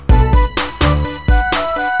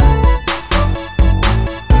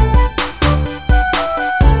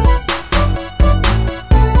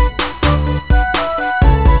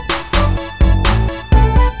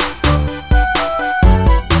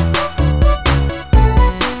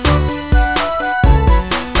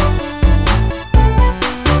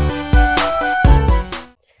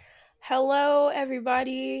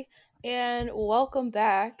everybody, and welcome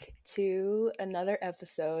back to another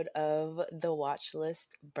episode of the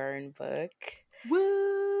Watchlist Burn Book.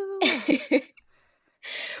 Woo!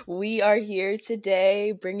 We are here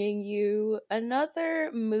today bringing you another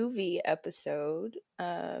movie episode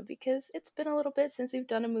because it's been a little bit since we've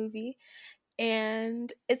done a movie,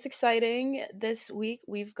 and it's exciting. This week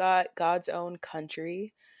we've got God's Own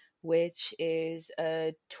Country, which is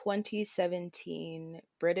a 2017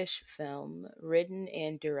 British film written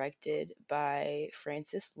and directed by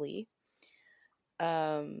Francis Lee.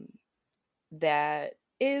 That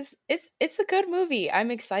is it's a good movie.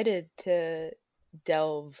 I'm excited to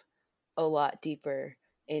delve a lot deeper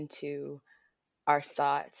into our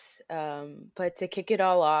thoughts. But to kick it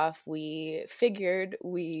all off, we figured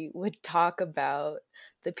we would talk about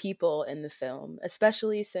the people in the film,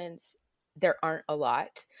 especially since there aren't a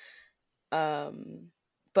lot.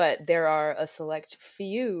 But there are a select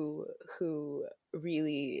few who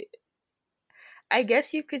really, I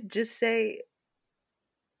guess you could just say,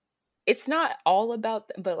 it's not all about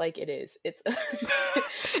them, but like it is.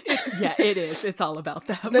 Yeah, it is. It's all about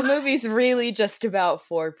them. The movie's really just about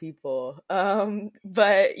four people.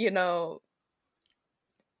 But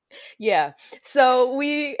yeah. So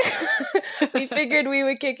we we figured we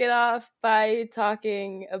would kick it off by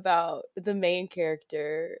talking about the main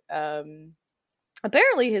character.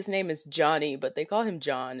 Apparently his name is Johnny, but they call him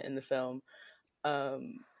John in the film.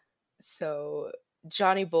 So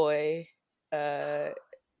Johnny Boy,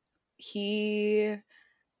 he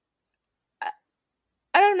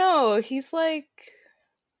I don't know, he's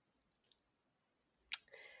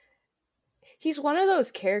one of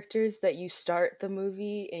those characters that you start the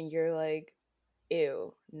movie and you're like,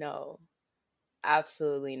 ew, no,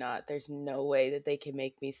 absolutely not. There's no way that they can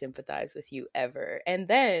make me sympathize with you ever. And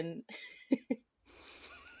then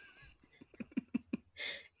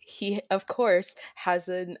he, of course, has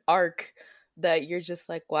an arc that you're just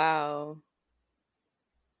like, wow,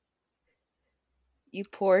 you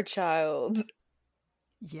poor child.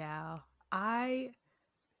 Yeah.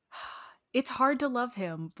 It's hard to love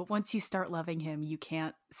him, but once you start loving him, you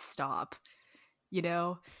can't stop.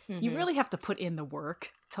 You really have to put in the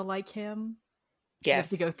work to like him.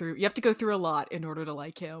 Yes. You have to go through a lot in order to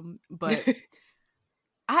like him, but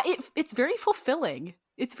it's very fulfilling.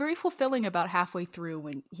 It's very fulfilling about halfway through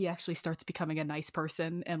when he actually starts becoming a nice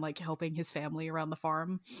person and like helping his family around the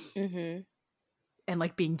farm. Mm-hmm. And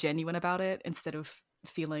like being genuine about it instead of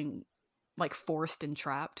feeling like forced and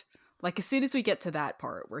trapped. Like as soon as we get to that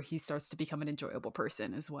part where he starts to become an enjoyable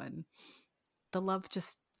person is when the love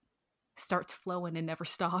just starts flowing and never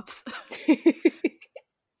stops.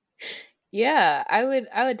 Yeah, I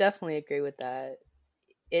would definitely agree with that.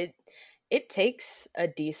 It takes a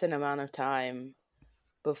decent amount of time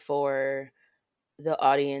before the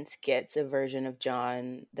audience gets a version of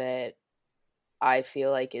John that I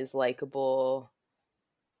feel like is likable,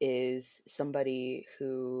 is somebody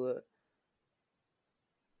who,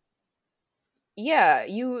 yeah,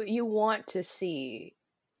 you want to see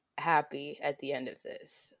happy at the end of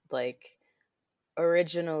this. Like,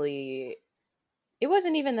 originally it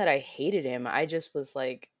wasn't even that I hated him. I just was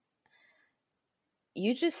like,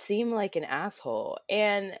 you just seem like an asshole.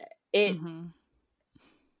 And Mm-hmm.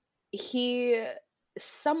 he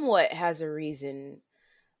somewhat has a reason,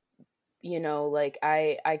 like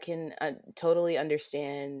I can totally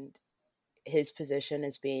understand his position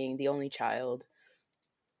as being the only child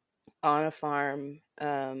on a farm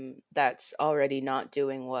that's already not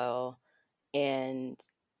doing well, and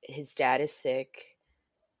his dad is sick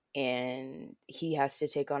and he has to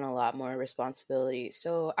take on a lot more responsibility.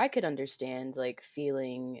 So I could understand like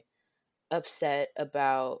feeling upset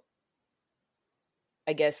about,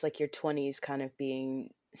 I guess, like your 20s kind of being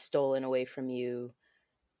stolen away from you,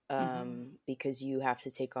 because you have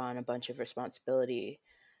to take on a bunch of responsibility.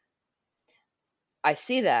 I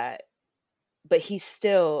see that, but he's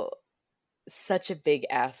still such a big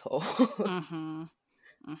asshole. Mm-hmm.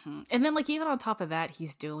 Mm-hmm. And then like even on top of that,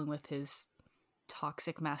 he's dealing with his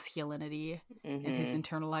toxic masculinity and his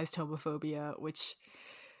internalized homophobia, which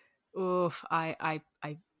oof, I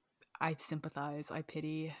sympathize, I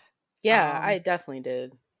pity. Yeah, I definitely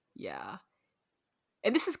did. Yeah.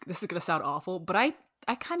 And this is going to sound awful, but I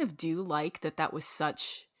kind of do like that was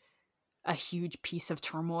such a huge piece of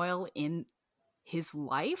turmoil in his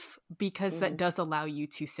life, because that does allow you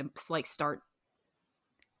to start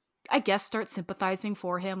sympathizing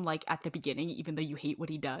for him, like at the beginning, even though you hate what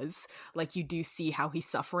he does. Like you do see how he's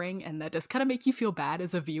suffering, and that does kind of make you feel bad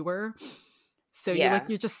as a viewer. So Yeah.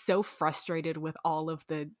 you're just so frustrated with all of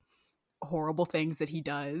the horrible things that he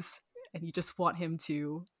does, and you just want him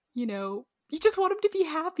to, you just want him to be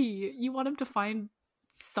happy. You want him to find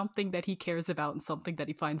something that he cares about and something that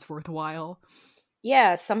he finds worthwhile.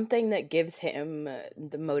 Yeah, something that gives him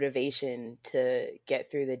the motivation to get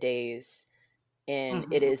through the days, and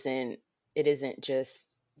Mm-hmm. it isn't just,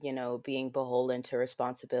 you know, being beholden to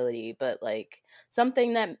responsibility, but like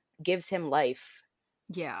something that gives him life.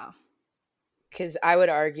 Yeah. Because I would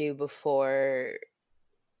argue before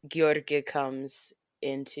George comes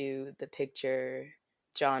into the picture,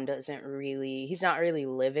 John doesn't really, he's not really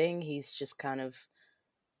living. He's just kind of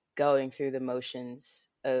going through the motions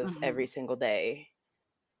of Mm-hmm. every single day.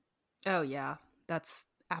 Oh yeah, that's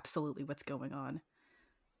absolutely what's going on.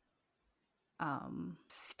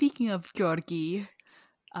 Speaking of Georgi,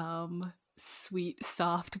 sweet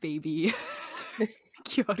soft baby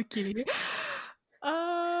Georgi.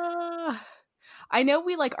 Uh I know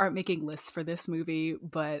we like aren't making lists for this movie,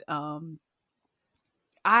 but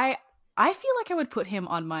I I feel like I would put him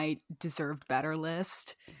on my deserved better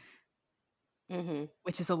list, Hmm.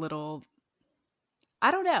 which is a little,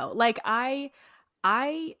 I don't know. Like I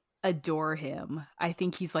adore him. I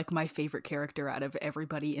think he's like my favorite character out of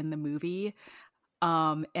everybody in the movie.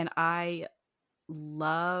 And I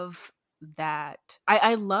love that.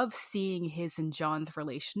 I love seeing his and John's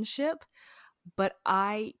relationship, but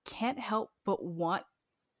I can't help but want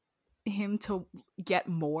him to get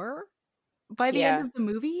more by the end Yeah. of the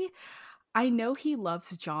movie. I know he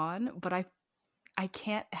loves John, but I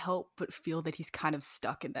can't help but feel that he's kind of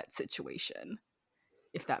stuck in that situation,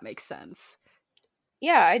 if that makes sense.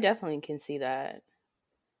 Yeah, I definitely can see that.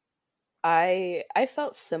 I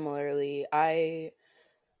felt similarly. I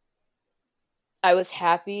was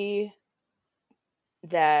happy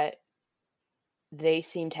that they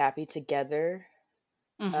seemed happy together.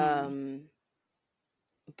 Mhm. Um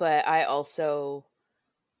but I also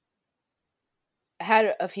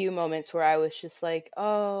had a few moments where I was just like,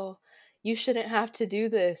 "Oh, you shouldn't have to do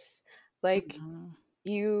this." Like Mhm.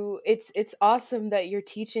 it's awesome that you're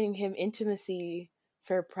teaching him intimacy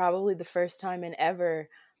for probably the first time in ever,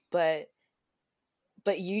 but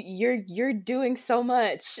you're doing so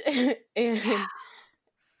much. Yeah.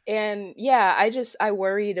 and yeah, I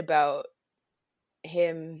worried about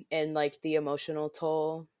him and like the emotional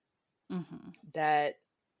toll Mhm. that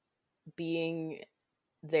being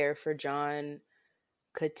there for John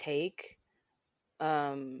could take.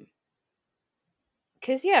 Um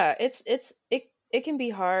cuz yeah, it can be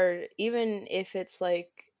hard even if it's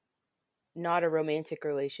like not a romantic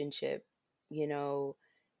relationship, you know,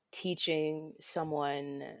 teaching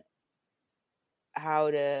someone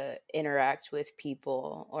how to interact with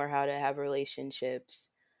people or how to have relationships.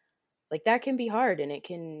 Like that can be hard, and it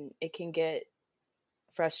can get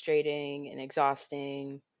frustrating and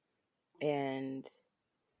exhausting, and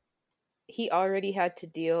he already had to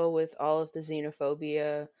deal with all of the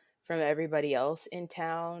xenophobia from everybody else in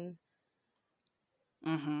town.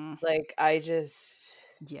 Mhm. Like I just,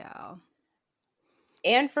 Yeah.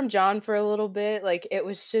 and from John for a little bit, like it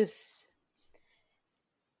was just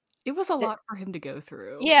It was a it, lot for him to go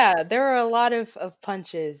through. yeah, there were a lot of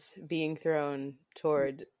punches being thrown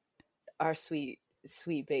toward our sweet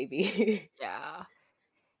baby. Yeah.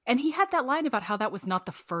 And he had that line about how that was not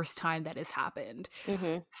the first time that has happened.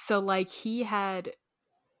 Hmm. So, like, he had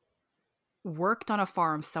worked on a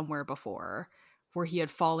farm somewhere before where he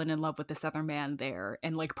had fallen in love with this other man there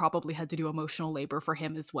and, like, probably had to do emotional labor for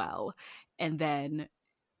him as well. And then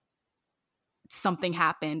something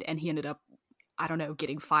happened and he ended up, I don't know,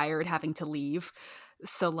 getting fired, having to leave.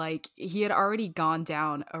 So, like, he had already gone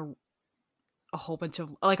down a whole bunch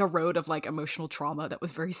of like a road of like emotional trauma that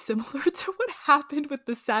was very similar to what happened with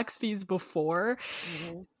the Saxbys before.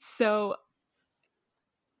 Hmm. So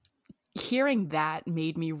hearing that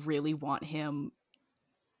made me really want him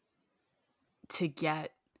to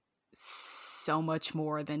get so much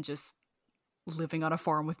more than just living on a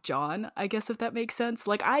farm with John, I guess, if that makes sense.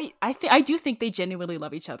 Like I do think they genuinely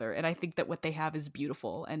love each other, and I think that what they have is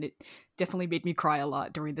beautiful, and it definitely made me cry a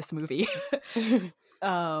lot during this movie.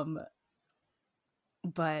 um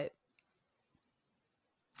but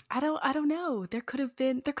I don't know. There could have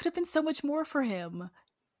been so much more for him.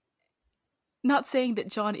 Not saying that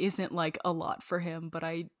John isn't like a lot for him, but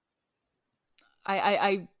I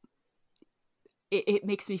it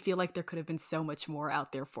makes me feel like there could have been so much more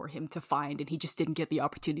out there for him to find, and he just didn't get the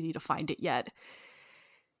opportunity to find it yet.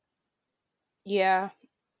 Yeah,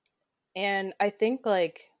 and I think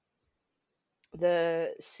like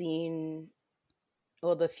the scene,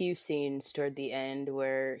 well, the few scenes toward the end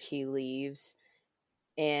where he leaves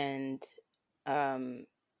and um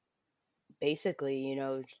basically, you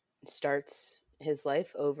know, starts his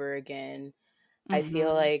life over again. I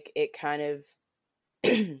feel Mm-hmm. like it kind of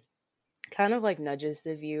kind of like nudges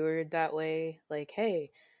the viewer that way, like,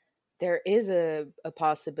 hey, there is a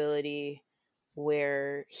possibility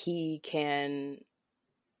where he can,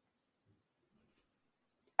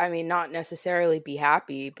 I mean, not necessarily be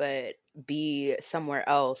happy, but be somewhere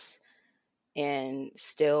else and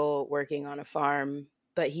still working on a farm,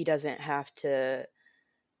 but he doesn't have to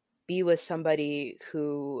be with somebody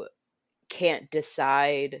who can't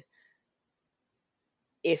decide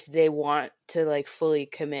if they want to like fully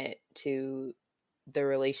commit to the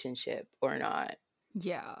relationship or not.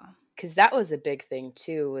 Yeah. Because that was a big thing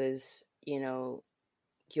too, was, you know,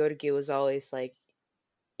 Georgi was always like,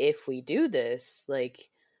 if we do this, like,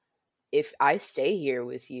 if I stay here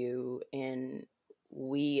with you and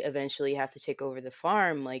we eventually have to take over the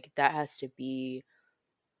farm, like, that has to be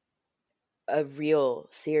a real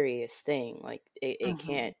serious thing. Like, it Mm-hmm.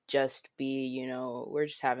 can't just be, you know, we're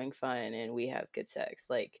just having fun and we have good sex.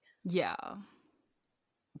 Like, Yeah.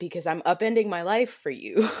 because I'm upending my life for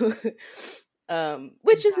you.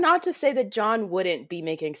 Which is Exactly. not to say that John wouldn't be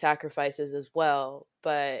making sacrifices as well,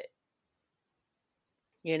 but,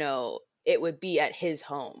 you know, it would be at his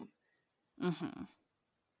home. Mm-hmm.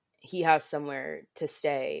 He has somewhere to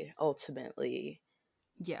stay ultimately.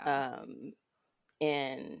 Yeah. Um,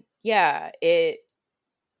 and yeah, it,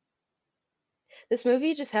 this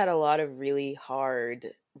movie just had a lot of really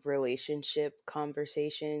hard relationship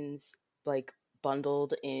conversations, like,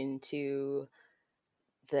 bundled into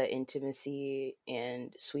the intimacy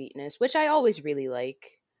and sweetness, which I always really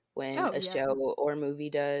like when Oh a yeah. show or movie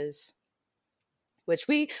does. Which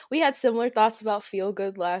we had similar thoughts about Feel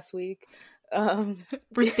Good last week. Um,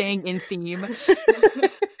 We're staying in theme.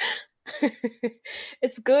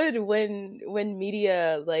 it's good when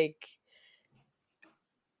media like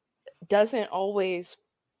doesn't always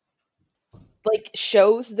like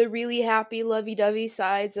shows the really happy lovey-dovey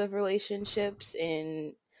sides of relationships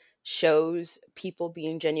and shows people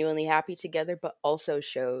being genuinely happy together, but also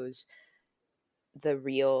shows the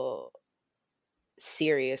real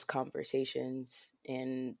serious conversations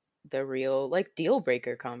and the real like deal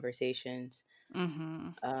breaker conversations. Mm-hmm.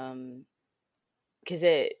 um because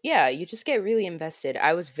it, yeah, you just get really invested.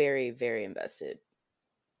 I was very, very invested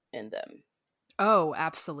in them. Oh,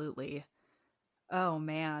 absolutely. Oh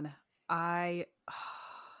man. I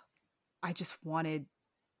I just wanted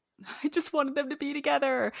I just wanted them to be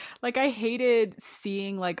together. Like I hated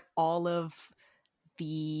seeing like all of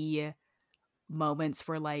the moments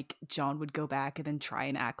where like John would go back and then try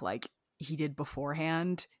and act like he did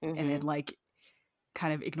beforehand and then Hmm. like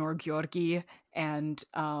kind of ignore Georgi and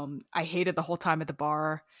I hated the whole time at the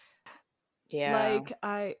bar. Yeah. Like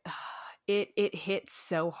I it hit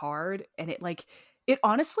so hard and it like it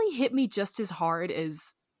honestly hit me just as hard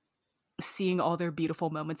as seeing all their beautiful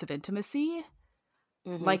moments of intimacy.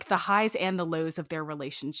 Hmm. Like the highs and the lows of their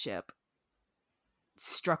relationship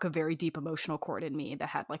struck a very deep emotional chord in me that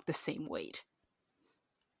had like the same weight.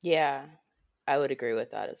 Yeah, I would agree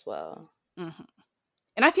with that as well. Mhm.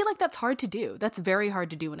 And I feel like that's hard to do. That's very hard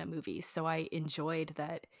to do in a movie. So I enjoyed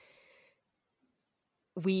that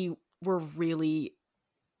we were really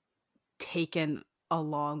taken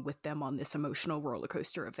along with them on this emotional roller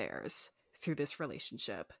coaster of theirs through this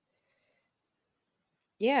relationship.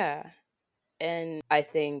 Yeah, and I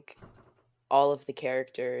think all of the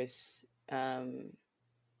characters,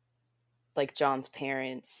 like John's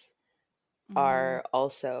parents, Mm. are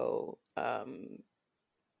also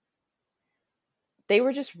they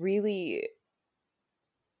were just really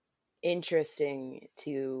interesting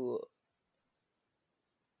to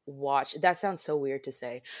watch. That sounds so weird to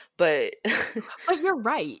say, but But you're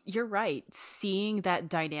right. You're right. Seeing that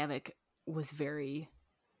dynamic was very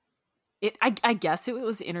I guess it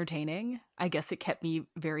was entertaining. I guess it kept me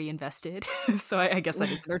very invested. So I guess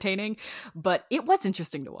that is entertaining. But it was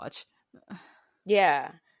interesting to watch.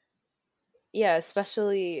 yeah. Yeah,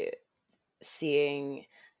 especially seeing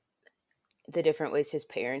the different ways his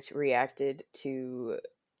parents reacted to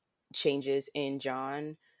changes in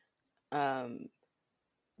John. Um,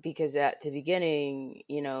 because at the beginning,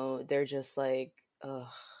 you know, they're just like, ugh,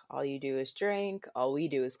 all you do is drink. All we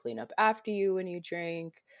do is clean up after you when you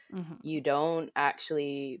drink. Hmm. You don't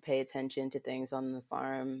actually pay attention to things on the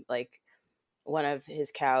farm. Like, one of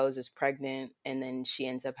his cows is pregnant and then she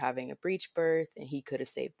ends up having a breech birth and he could have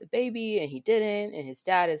saved the baby and he didn't. And his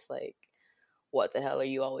dad is like, what the hell are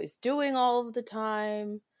you always doing all of the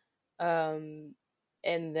time? Um,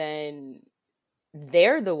 and then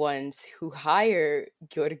they're the ones who hire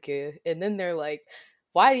Gyorge, and then they're like,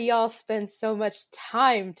 why do y'all spend so much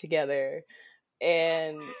time together?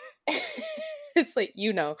 And It's like,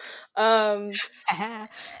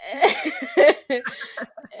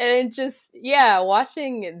 and just, yeah,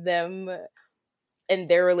 watching them and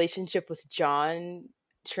their relationship with John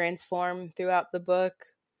transform throughout the book,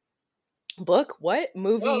 what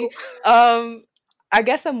movie, Whoa. I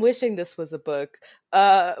guess I'm wishing this was a book,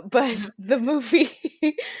 but the movie,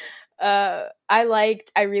 I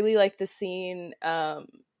really liked the scene,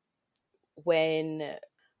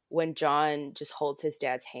 when John just holds his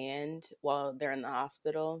dad's hand while they're in the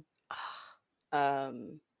hospital.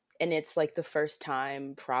 um and it's like the first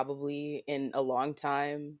time probably in a long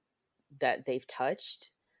time that they've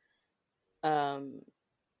touched. um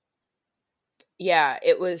yeah,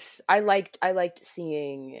 it was, I liked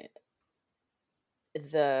seeing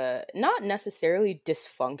the, not necessarily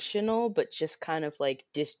dysfunctional, but just kind of like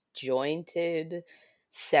disjointed,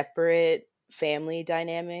 separate family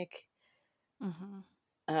dynamic.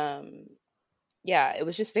 Mm-hmm. um yeah, it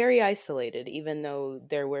was just very isolated, even though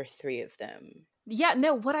there were three of them. Yeah,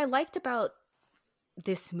 no, what I liked about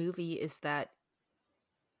this movie is that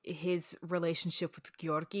his relationship with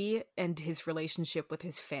Georgi and his relationship with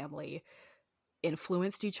his family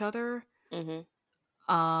influenced each other. Hmm.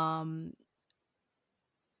 Um,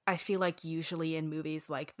 I feel like usually in movies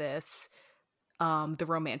like this, the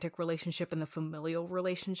romantic relationship and the familial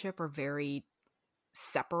relationship are very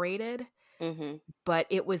separated. Hmm. But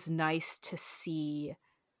it was nice to see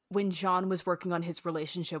when John was working on his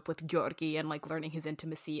relationship with Georgi and like learning his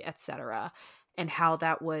intimacy, etc., and how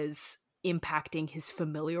that was impacting his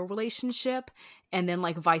familial relationship, and then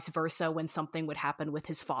like vice versa when something would happen with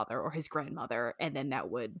his father or his grandmother, and then that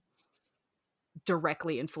would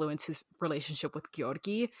directly influence his relationship with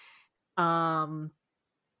Georgi. Um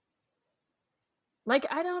like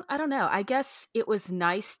I don't know. I guess it was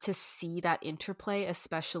nice to see that interplay,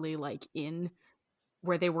 especially like in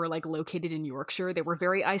where they were like located in Yorkshire. They were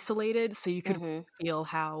very isolated, so you could Hmm. feel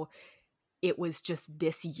how it was just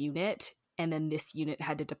this unit, and then this unit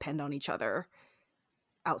had to depend on each other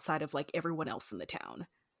outside of like everyone else in the town.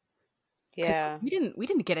 Because Yeah. we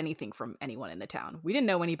didn't get anything from anyone in the town. We didn't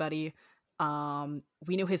know anybody.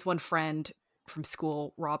 We knew his one friend from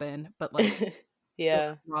school, Robin, but like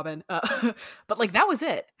Yeah. Robin, but like that was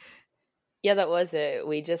it. Yeah, that was it.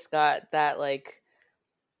 We just got that, like,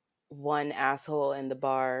 one asshole in the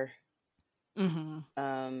bar, Mm-hmm.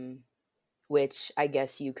 um, which I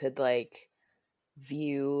guess you could, like,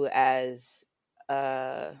 view as,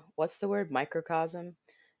 what's the word? Microcosm?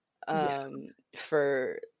 Yeah.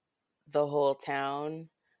 For the whole town.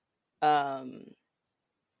 Um,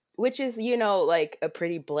 which is, like a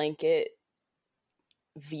pretty blanket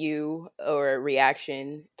view or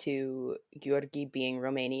reaction to Georgi being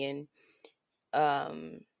Romanian.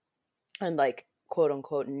 Um, and, like, quote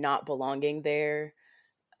unquote not belonging there.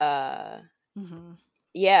 uh Mm-hmm.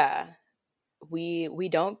 yeah, we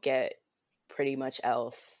don't get pretty much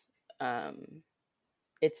else. um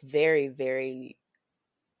it's very, very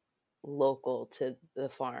local to the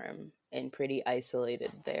farm and pretty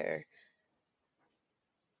isolated there,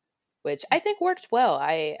 which I think worked well.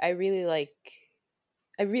 I really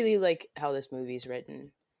like how this movie's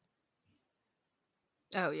written.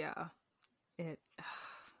 Oh yeah. It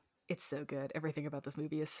it's so good. Everything about this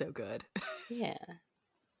movie is so good. Yeah.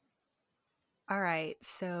 All right,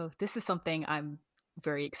 so this is something I'm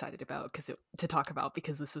very excited about to talk about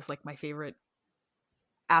because this is like my favorite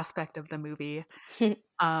aspect of the movie.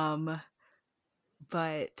 Um,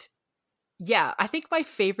 but yeah, I think my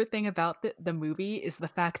favorite thing about the movie is the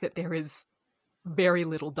fact that there is very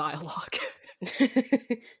little dialogue,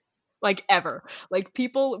 like ever. Like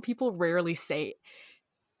people rarely say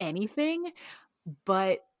anything,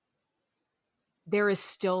 but there is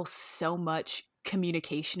still so much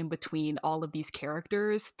communication in between all of these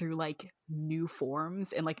characters through like new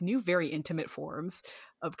forms and like new very intimate forms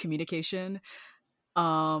of communication.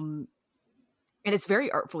 um and it's very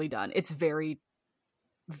artfully done. It's very,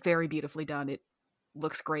 very beautifully done. It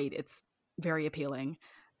looks great. It's very appealing.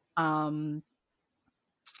 um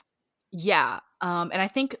yeah. And I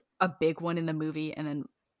think a big one in the movie, and then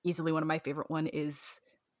easily one of my favorite one, is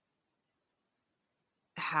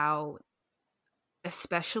how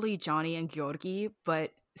especially Johnny and Georgi,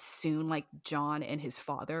 but soon like John and his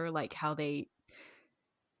father, like how they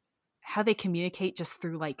communicate just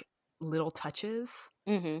through like little touches.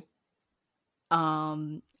 Hmm.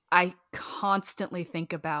 Um I constantly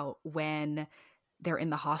think about when they're in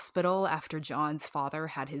the hospital after John's father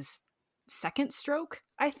had his second stroke,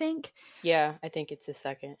 I think. Yeah, I think it's the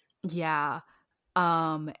second. Yeah.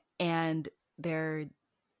 Um and they're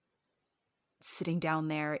sitting down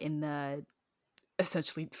there in the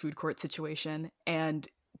essentially food court situation, and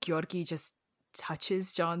Georgi just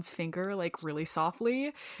touches John's finger like really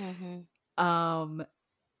softly. Mm-hmm. Um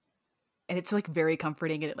and it's like very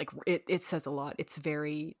comforting, and it says a lot. It's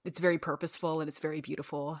very purposeful, and it's very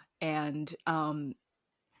beautiful. And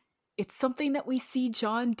it's something that we see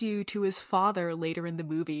John do to his father later in the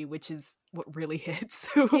movie, which is what really hits,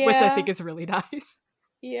 which I Yeah. think is really nice.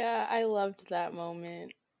 Yeah, I loved that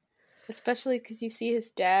moment. Especially because you see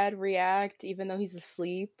his dad react even though he's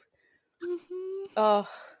asleep. Mhm. Oh,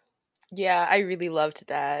 yeah, I really loved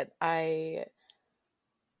that. I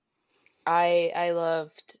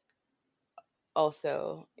loved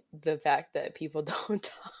also the fact that people don't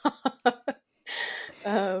talk.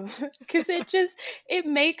 Because it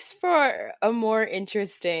makes for a more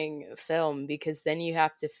interesting film, because then you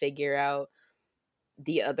have to figure out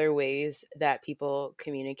the other ways that people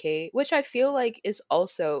communicate, which I feel like is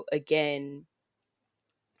also, again,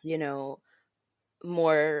 you know,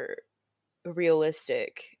 more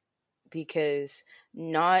realistic, because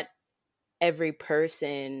not every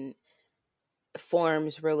person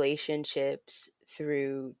forms relationships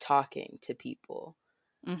through talking to people.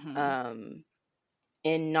 Mhm. Um,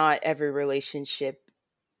 and not every relationship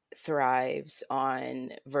thrives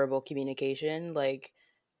on verbal communication. Like,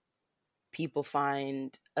 people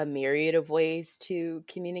find a myriad of ways to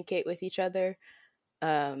communicate with each other.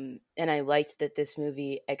 And I liked that this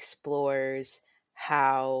movie explores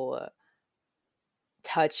how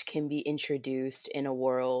touch can be introduced in a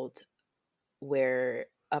world where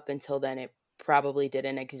up until then it probably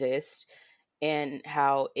didn't exist, and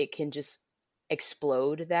how it can just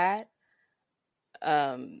explode that.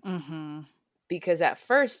 Um, Mhm. because at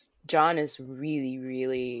first, John is really,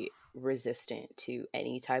 really resistant to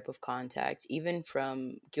any type of contact, even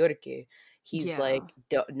from Gyorke. He's Yeah. like,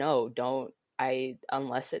 no, don't,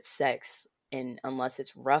 unless it's sex, and unless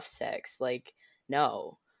it's rough sex, like,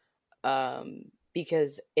 no.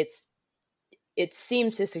 Because it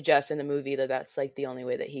seems to suggest in the movie that that's like the only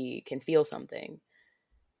way that he can feel something,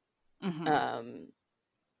 Mhm. um,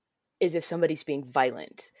 is if somebody's being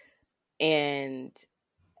violent. And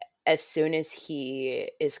as soon as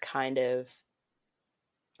he is kind of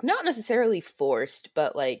not necessarily forced,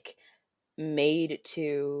 but like made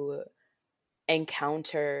to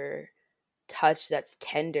encounter touch that's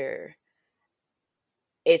tender,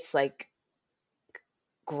 it's like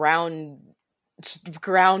ground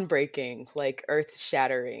groundbreaking, like earth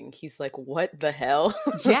shattering. He's like, what the hell?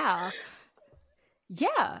 Yeah.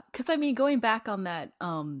 Yeah, cuz I mean going back on that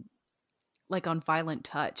like on Violent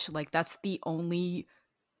Touch, like that's the only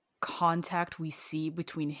contact we see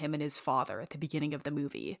between him and his father at the beginning of the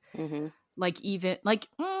movie. Hmm. Like even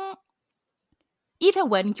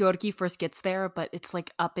when Georgi first gets there, but it's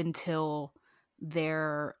like up until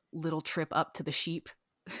their little trip up to the sheep,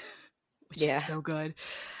 which is Yeah. so good.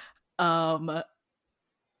 Um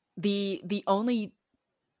the only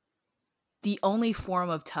form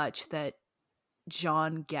of touch that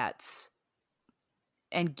John gets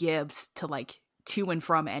and gives to like to and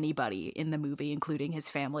from anybody in the movie, including his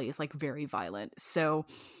family, is like very violent. So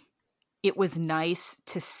it was nice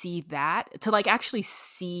to see that, to like actually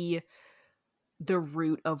see the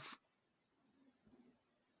root of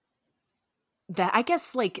that, I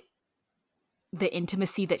guess, like the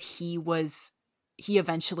intimacy that he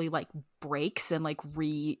eventually like breaks and like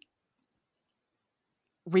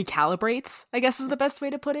recalibrates, I guess is the best way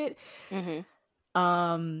to put it. Hmm.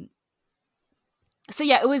 Um so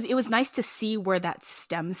yeah, it was nice to see where that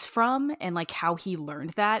stems from and like how he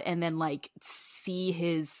learned that, and then like see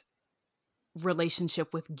his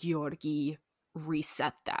relationship with Georgi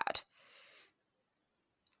reset that.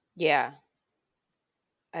 Yeah,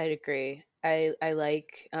 I'd agree. I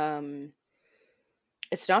like,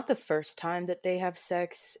 it's not the first time that they have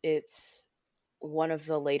sex. It's one of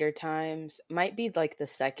the later times. Might be like the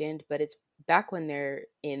second, but it's back when they're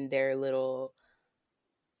in their little,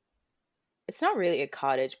 it's not really a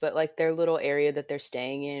cottage, but like their little area that they're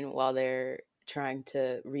staying in while they're trying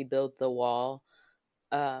to rebuild the wall.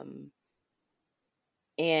 Um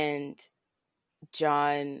and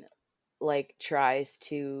John like tries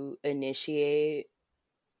to initiate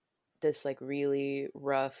this like really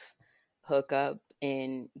rough hookup,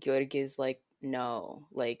 and Georg is like, no,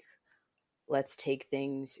 like, let's take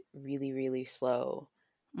things really, really slow.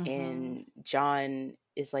 Mm-hmm. And John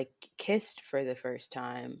is like kissed for the first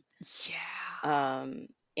time. Yeah. Um,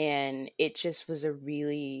 and it just was a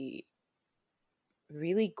really,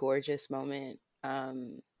 really gorgeous moment,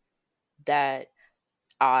 that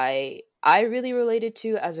I really related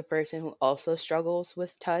to as a person who also struggles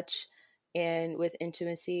with touch and with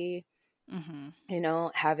intimacy. Mm-hmm.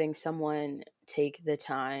 Having someone take the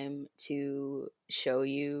time to show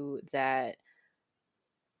you that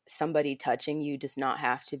somebody touching you does not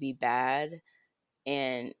have to be bad,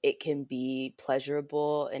 and it can be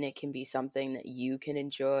pleasurable, and it can be something that you can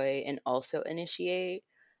enjoy and also initiate.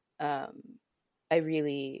 um i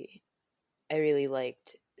really I really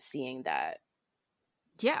liked seeing that.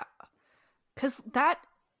 Yeah, because that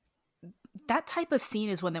type of scene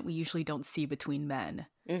is one that we usually don't see between men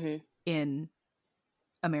Mm-hmm. in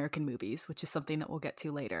American movies, which is something that we'll get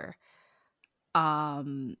to later.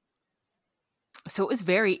 Um, so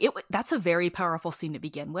that's a very powerful scene to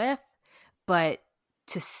begin with, but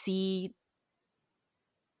to see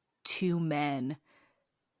two men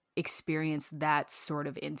experience that sort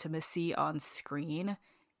of intimacy on screen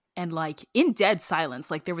and like in dead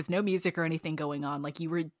silence, like there was no music or anything going on, like you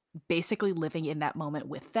were basically living in that moment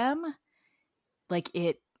with them, like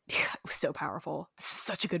it was so powerful. This is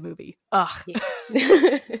such a good movie. Ugh.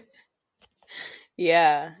 Yeah.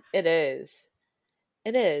 Yeah, it is.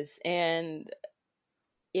 It is. And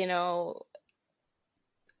you know,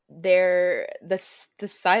 the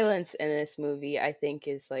silence in this movie, I think,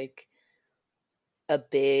 is like a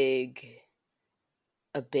big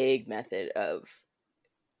a big method of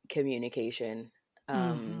communication. um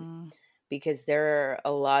Mm-hmm. because there are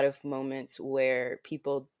a lot of moments where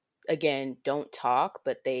people, again, don't talk,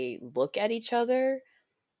 but they look at each other,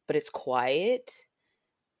 but it's quiet,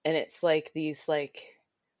 and it's like these like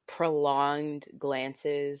prolonged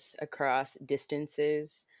glances across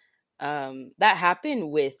distances. That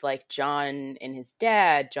happened with like John and his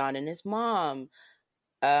dad, John and his mom,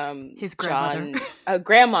 His grandmother. John,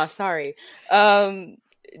 grandma, sorry, um,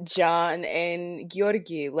 John and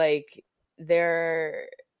Georgi. Like, they're,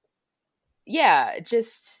 yeah,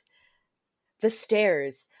 just the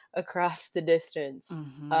stares across the distance.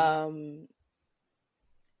 Mm-hmm. Um,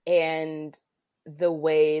 and the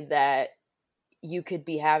way that you could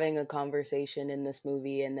be having a conversation in this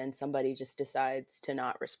movie and then somebody just decides to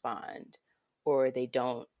not respond, or they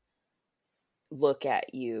don't look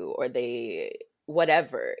at you, or they,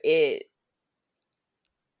 whatever, it's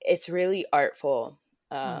really artful.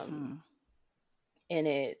 Mm-hmm. And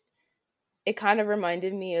it kind of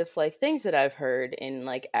reminded me of like things that I've heard in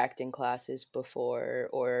like acting classes before,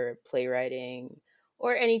 or playwriting,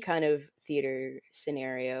 or any kind of theater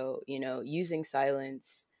scenario. Using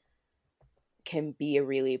silence can be a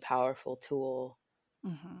really powerful tool,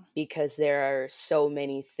 Mm-hmm. because there are so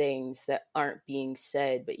many things that aren't being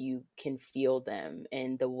said, but you can feel them,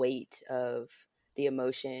 and the weight of the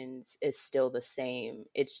emotions is still the same.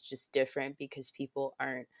 It's just different because people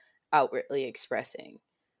aren't outwardly expressing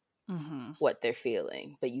Mm-hmm. what they're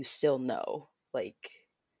feeling, but you still know. Like,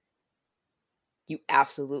 you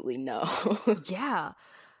absolutely know. Yeah,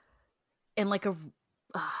 and like a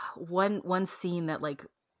one scene that like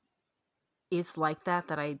is like that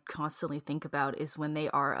I constantly think about is when they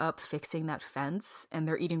are up fixing that fence and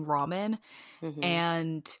they're eating ramen, Hmm.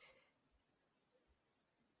 and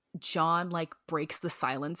John like breaks the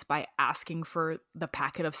silence by asking for the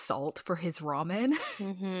packet of salt for his ramen.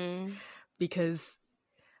 Hmm. Because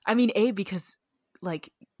I mean, because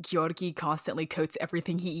like Georgi constantly coats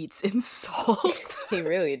everything he eats in salt. He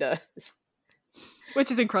really does.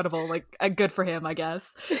 Which is incredible, like good for him, I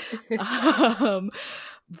guess. um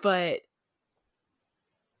but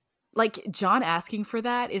like John asking for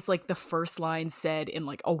that is like the first line said in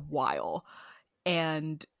like a while,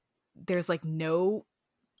 and there's like no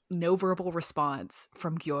verbal response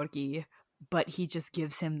from Georgi, but he just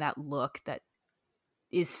gives him that look that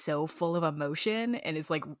is so full of emotion and is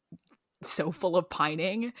like so full of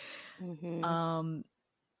pining. Hmm. um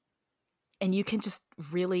and you can just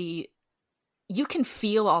really, you can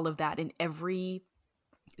feel all of that in every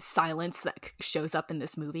silence that shows up in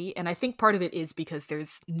this movie. And I think part of it is because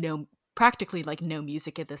there's practically like no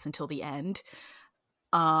music at this until the end.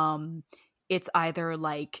 um it's either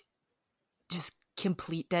like just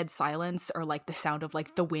complete dead silence or like the sound of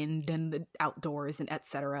like the wind and the outdoors and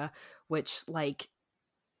etc., which like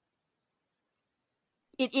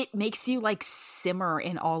it makes you like simmer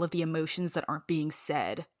in all of the emotions that aren't being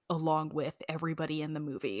said along with everybody in the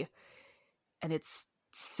movie. And it's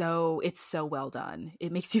so well done.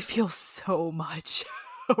 It makes you feel so much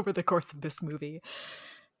over the course of this movie.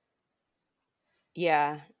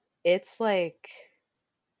 Yeah, it's like,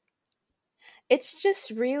 it's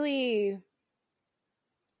just really,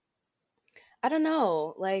 I don't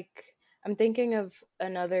know. Like, I'm thinking of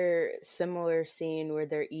another similar scene where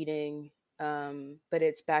they're eating, but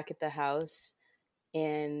it's back at the house,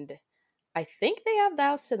 and I think they have the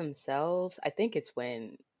house to themselves. I think it's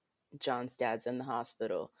when John's dad's in the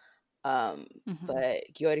hospital. Um, Mm-hmm. but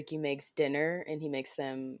Georgi makes dinner, and he makes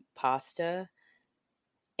them pasta,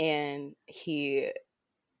 and he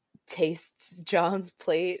tastes John's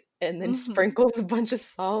plate and then sprinkles a bunch of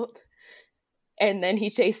salt. And then he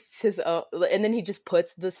tastes his own, and then he just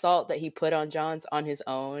puts the salt that he put on John's on his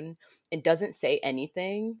own and doesn't say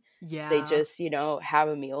anything. Yeah. They just, have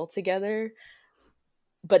a meal together.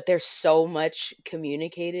 But there's so much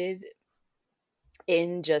communicated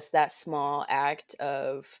in just that small act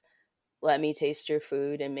of, let me taste your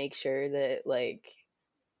food and make sure that, like,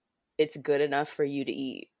 it's good enough for you to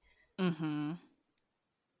eat. Mm-hmm.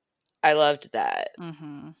 I loved that.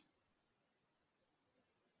 Mm-hmm.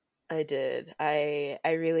 I did. I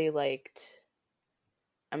really liked.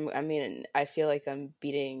 I feel like I'm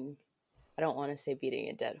beating. I don't want to say beating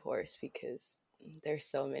a dead horse because there's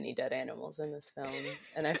so many dead animals in this film,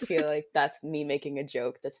 and I feel like that's me making a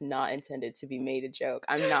joke that's not intended to be made a joke.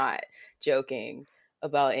 I'm not joking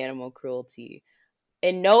about animal cruelty.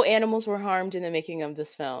 And no animals were harmed in the making of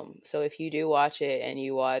this film. So if you do watch it and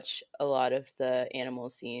you watch a lot of the animal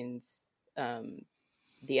scenes,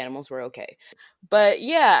 the animals were okay. But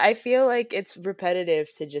yeah, I feel like it's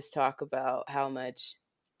repetitive to just talk about how much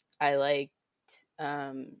I liked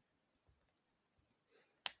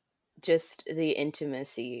just the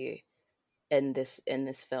intimacy in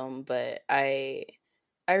this film. But I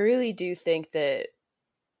really do think that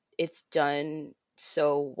it's done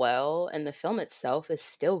so well, and the film itself is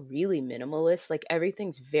still really minimalist. Like,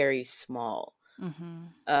 everything's very small.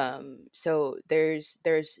 So there's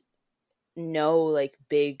no like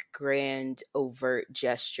big grand overt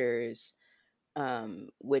gestures,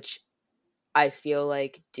 which I feel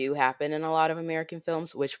like do happen in a lot of American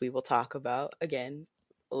films, which we will talk about again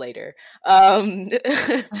later.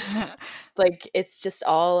 Like, it's just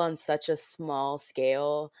all on such a small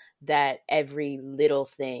scale that every little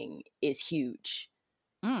thing is huge.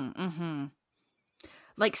 Mm-hmm.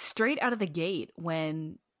 Like, straight out of the gate,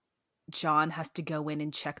 when John has to go in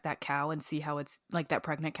and check that cow and see how it's, like, that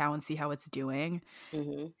pregnant cow, and see how it's doing.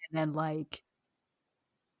 Mm-hmm. And then, like,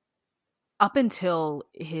 up until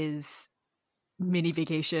his mini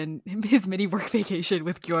vacation, his mini work vacation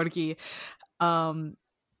with Georgi,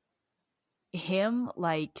 him,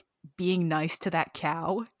 like, being nice to that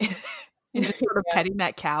cow and just sort of petting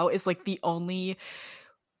that cow is, like, the only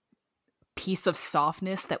piece of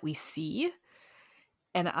softness that we see.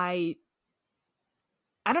 And I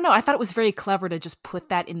don't know, I thought it was very clever to just put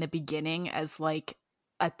that in the beginning as, like,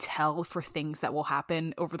 a tell for things that will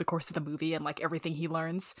happen over the course of the movie and, like, everything he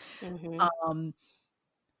learns.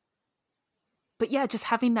 But yeah, just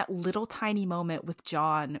having that little tiny moment with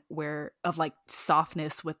John where of, like,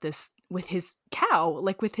 softness with his cow,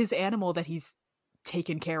 like, with his animal that he's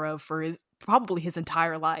taken care of for probably his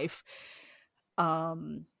entire life.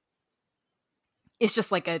 It's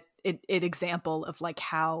just like an example of, like,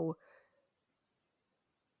 how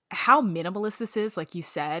minimalist this is, like you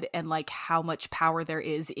said, and, like, how much power there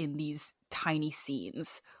is in these tiny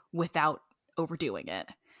scenes without overdoing it.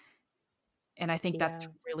 And I think that's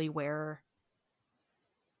really where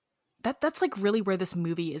that's like really where this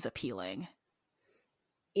movie is appealing.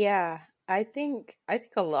 Yeah, I think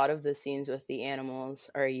a lot of the scenes with the animals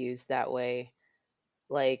are used that way.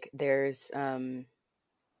 Like, there's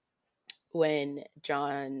when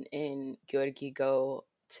John and Georgi go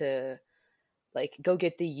to, like, go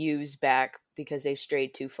get the ewes back because they've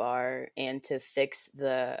strayed too far, and to fix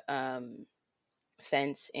the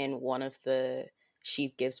fence, and one of the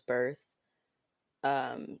sheep gives birth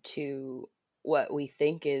to what we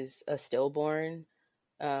think is a stillborn,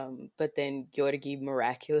 but then Georgi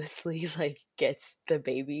miraculously like gets the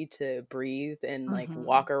baby to breathe and like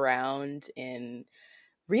walk around and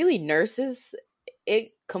really nurses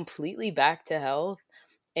it completely back to health.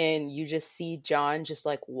 And you just see John just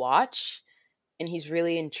like watch, and he's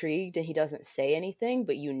really intrigued, and he doesn't say anything,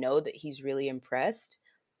 but you know that he's really impressed,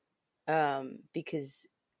 because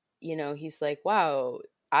he's like, wow,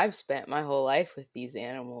 I've spent my whole life with these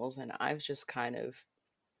animals, and I've just kind of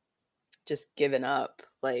just given up.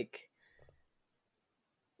 Like,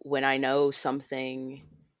 when I know something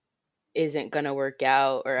isn't gonna work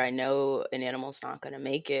out, or I know an animal's not gonna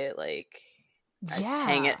make it, like, I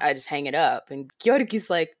just hang it up. And Georgi's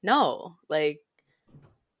like, no, like,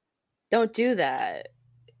 don't do that.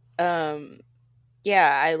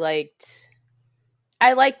 Yeah, I liked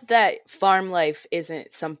that farm life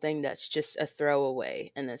isn't something that's just a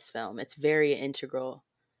throwaway in this film. It's very integral.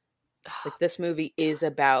 Like, this movie is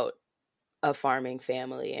about a farming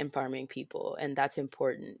family and farming people, and that's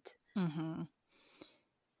important.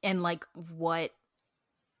 And like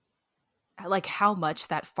how much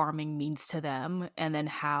that farming means to them, and then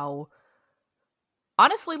how,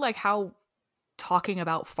 honestly, like, how talking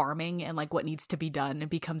about farming and like what needs to be done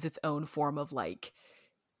becomes its own form of like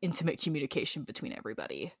intimate communication between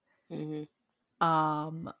everybody.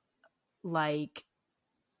 Mm-hmm. Like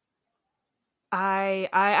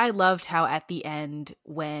I loved how at the end,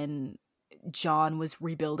 when John was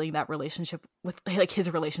rebuilding that relationship with, like,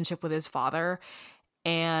 his relationship with his father,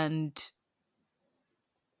 and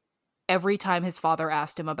every time his father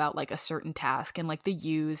asked him about like a certain task and like the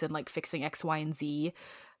use and like fixing X, Y, and Z,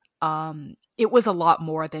 it was a lot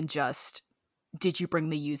more than just, did you bring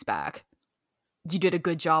the use back? You did a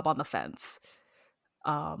good job on the fence.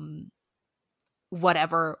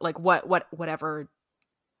 Whatever, like whatever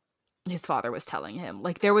his father was telling him.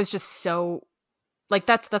 Like, there was just so, like,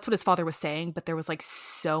 that's what his father was saying, but there was like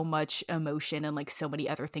so much emotion and like so many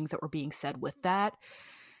other things that were being said with that.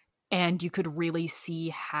 And you could really see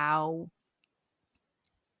how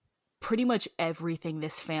pretty much everything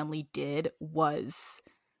this family did was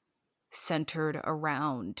centered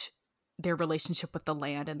around their relationship with the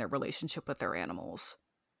land and their relationship with their animals.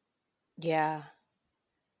 Yeah.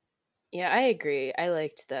 Yeah, I agree. I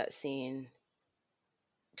liked that scene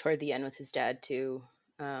toward the end with his dad too.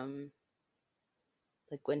 Um,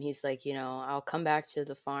 like when he's like, I'll come back to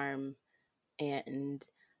the farm and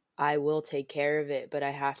I will take care of it, but I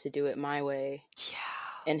have to do it my way.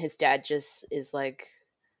 Yeah. And his dad just is like,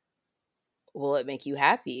 will it make you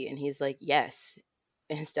happy? And he's like, yes.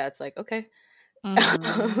 And his dad's like, okay.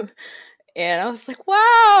 Mm-hmm. And I was like,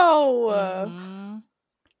 wow. Mm-hmm.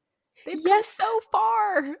 They've come Yes. so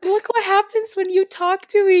far. Look what happens when you talk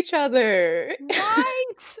to each other.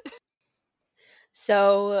 Right.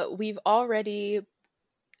 So we've already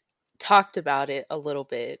talked about it a little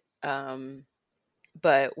bit,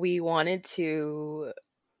 but we wanted to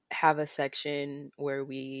have a section where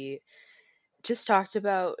we just talked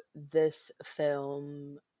about this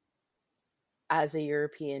film as a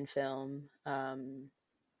European film,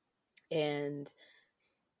 and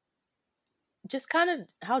just kind of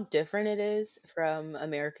how different it is from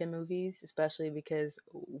American movies, especially because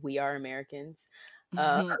we are Americans.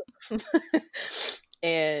 Uh,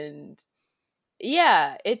 and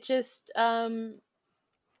yeah, it just,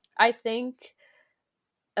 I think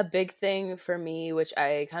a big thing for me, which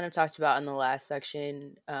I kind of talked about in the last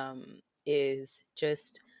section, is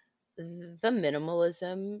just the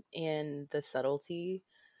minimalism and the subtlety.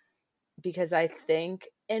 Because I think,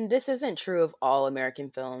 and this isn't true of all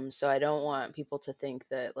American films, so I don't want people to think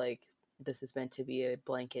that like this is meant to be a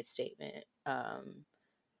blanket statement.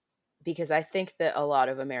 Because I think that a lot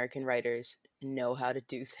of American writers know how to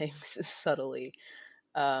do things subtly.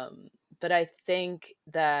 Um, but I think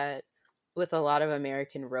that with a lot of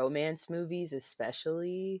American romance movies,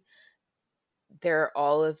 especially, there are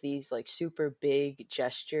all of these like super big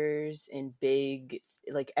gestures and big,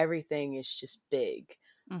 like everything is just big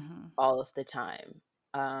Mm-hmm. all of the time.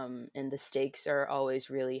 And the stakes are always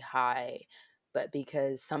really high. But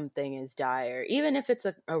because something is dire, even if it's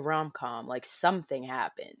a rom com, like something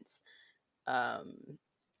happens. Um,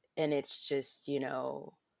 and it's just,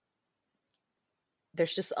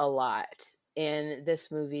 there's just a lot. And this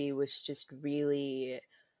movie was just really,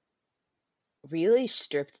 really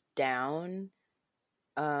stripped down.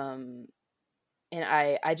 Um, and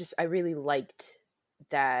I really liked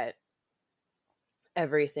that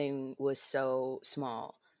everything was so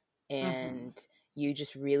small, Mm-hmm. and you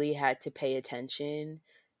just really had to pay attention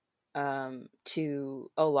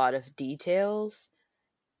to a lot of details,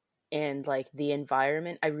 and like the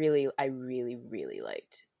environment. I really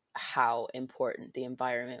liked how important the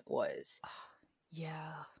environment was.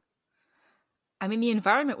 Yeah. I mean, the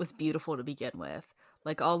environment was beautiful to begin with.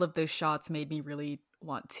 Like, all of those shots made me really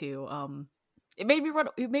want to it made me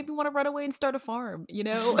want to run away and start a farm, you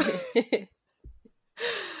know?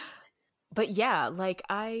 But yeah, like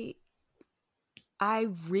I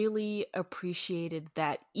really appreciated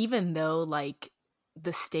that, even though like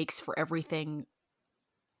the stakes for everything,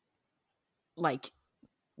 like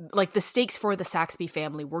the stakes for the Saxby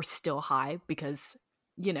family were still high, because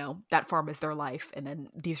that farm is their life, and then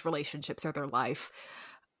these relationships are their life.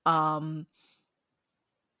 um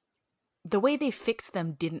the way they fixed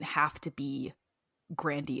them didn't have to be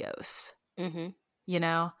grandiose, Mm-hmm. you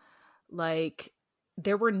know? Like,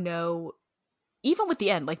 there were no, even with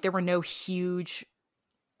the end, like, there were no huge,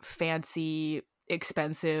 fancy,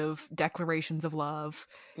 expensive declarations of love,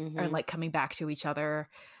 or Mm-hmm. like coming back to each other.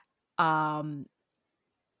 Um,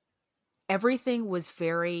 everything was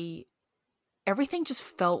very, everything just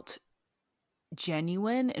felt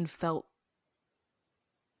genuine and felt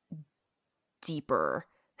deeper,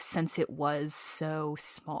 since it was so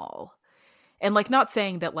small. And like, not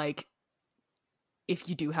saying that like, if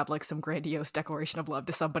you do have like some grandiose declaration of love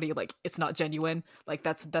to somebody, like, it's not genuine. Like,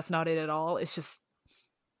 that's not it at all. It's just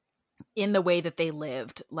in the way that they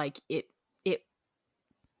lived. Like, it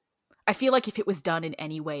I feel like if it was done in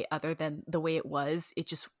any way other than the way it was, it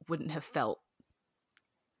just wouldn't have felt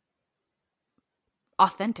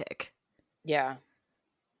authentic. Yeah.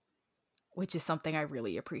 Which is something I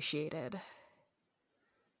really appreciated.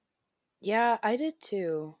 Yeah, I did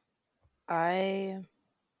too. I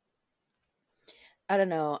don't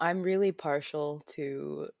know. I'm really partial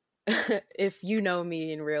to if you know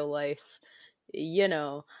me in real life, you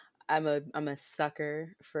know, I'm a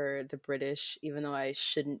sucker for the British, even though I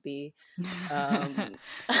shouldn't be. Um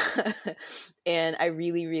and I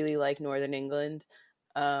really, really like Northern England.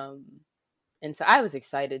 Um and so I was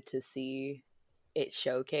excited to see it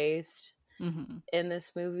showcased Mm-hmm. in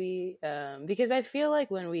this movie, because I feel like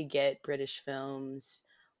when we get British films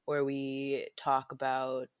or we talk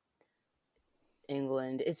about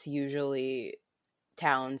England, it's usually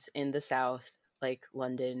towns in the south, like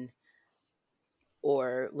London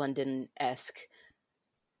or London esque,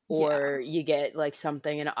 Yeah. or you get like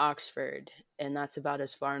something in Oxford, and that's about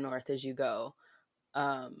as far north as you go.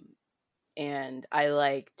 Um, and I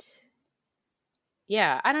liked,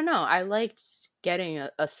 yeah, I don't know, I liked getting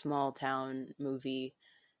a small town movie,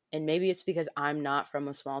 and maybe it's because I'm not from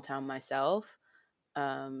a small town myself,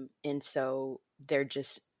 and so they're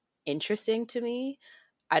just interesting to me.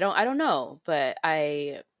 I don't know, but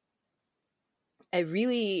I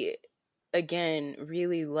really, again,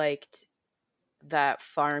 really liked that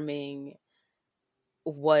farming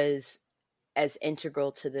was as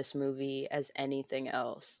integral to this movie as anything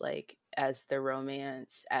else, like as the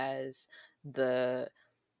romance, as the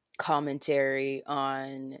commentary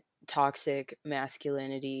on toxic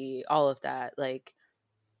masculinity, all of that. Like,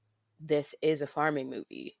 this is a farming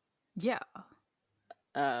movie. Yeah.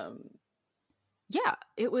 Um, Yeah.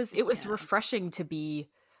 It was yeah. refreshing to be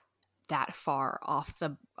that far off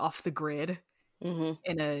the grid Hmm.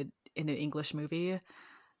 in an English movie.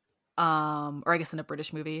 Or I guess in a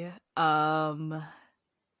British movie.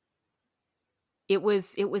 It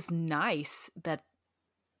was nice that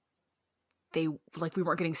they like we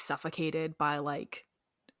weren't getting suffocated by like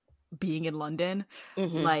being in London. Hmm.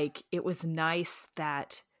 Like it was nice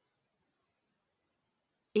that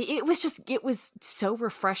it was so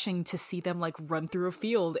refreshing to see them like run through a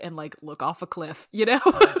field and like look off a cliff, you know?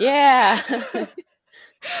 Yeah.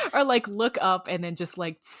 Or like look up and then just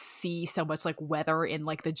like see so much like weather in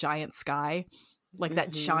like the giant sky, like that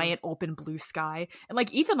Hmm. giant open blue sky. And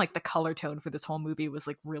like even like the color tone for this whole movie was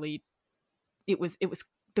like really, it was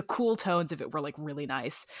the cool tones of it were like really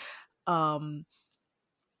nice. um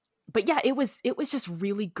but yeah, it was just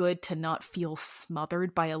really good to not feel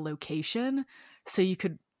smothered by a location, so you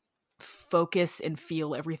could focus and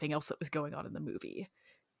feel everything else that was going on in the movie.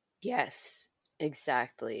 Yes,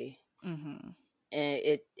 exactly. Mm-hmm.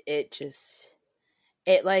 And it just,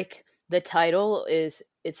 it like, the title is,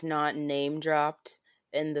 it's not name dropped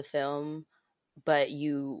in the film, but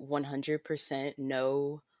you 100%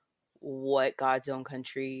 know what God's Own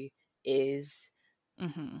Country is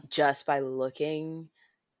Mm-hmm. just by looking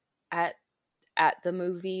at at the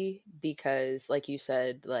movie, because like you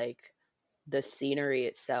said, like, the scenery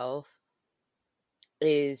itself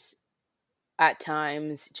is at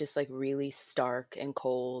times just like really stark and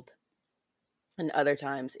cold, and other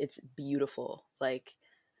times it's beautiful. Like,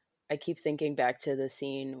 I keep thinking back to the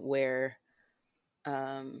scene where,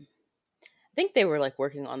 I think they were like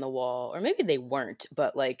working on the wall, or maybe they weren't,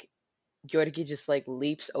 but like Georgi just like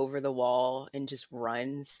leaps over the wall and just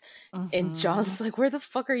runs. And Mm-hmm. John's like, "Where the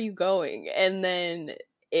fuck are you going?" And then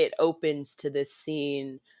it opens to this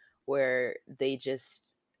scene where they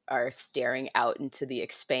just are staring out into the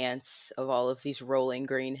expanse of all of these rolling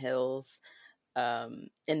green hills. And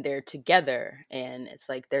they're together, and it's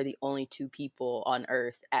like they're the only two people on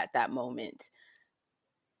Earth at that moment,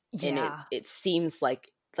 and it Yeah. it seems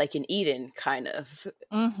like an Eden kind of.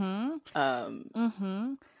 Mm-hmm. Um,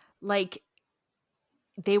 Mm-hmm. Like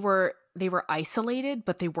they were isolated,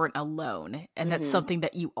 but they weren't alone. And that's mhm. something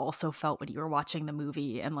that you also felt when you were watching the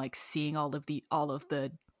movie and like seeing all of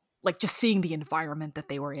the like just seeing the environment that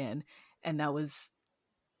they were in. And that's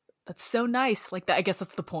so nice. Like that, I guess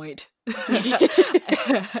that's the point.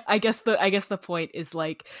 I guess the point is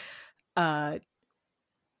like uh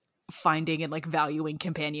finding and like valuing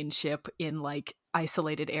companionship in like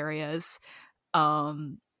isolated areas.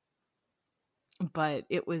 Um but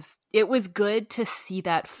it was good to see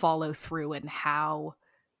that follow through and how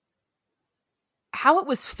it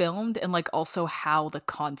was filmed and like also how the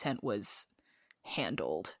content was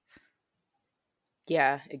handled.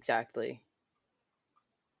 Yeah, exactly.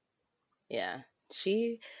 Yeah.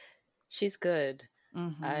 She's good.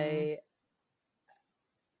 Mhm.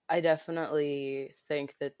 I definitely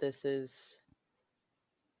think that this is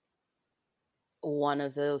one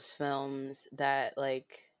of those films that,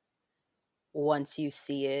 like, once you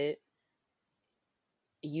see it,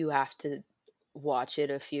 you have to watch it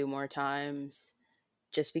a few more times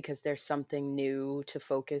just because there's something new to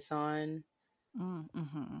focus on.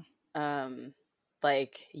 Mm-hmm. Um,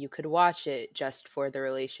 like, you could watch it just for the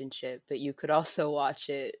relationship, but you could also watch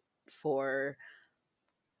it for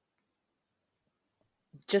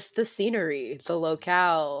just the scenery, the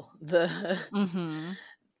locale, the Mm-hmm.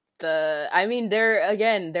 I mean,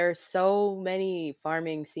 there's so many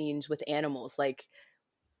farming scenes with animals. Like,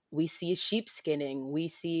 we see sheep skinning, we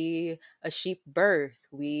see a sheep birth.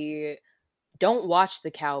 We don't watch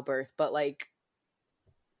the cow birth, but like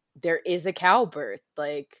there is a cow birth.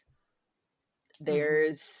 Like, Mm-hmm.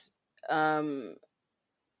 there's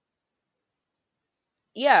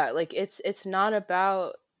yeah, like it's not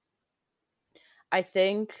about, I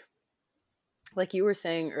think, like you were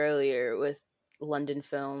saying earlier, with London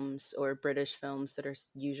films or British films that are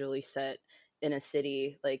usually set in a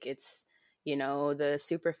city, like it's, the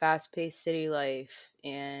super fast paced city life,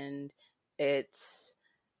 and it's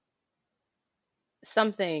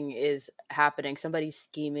something is happening, somebody's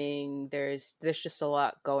scheming, there's just a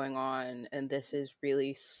lot going on, and this is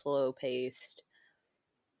really slow paced.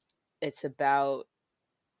 It's about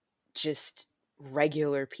just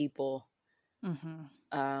regular people. Mm-hmm.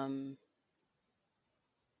 um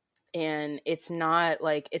and it's not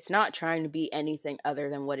trying to be anything other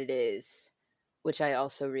than what it is, which I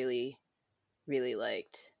also really really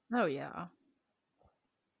liked. Oh yeah.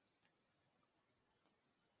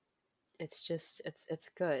 It's just it's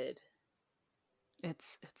good.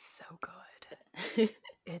 It's so good.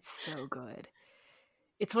 It's so good.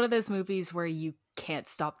 It's one of those movies where you can't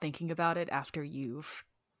stop thinking about it after you've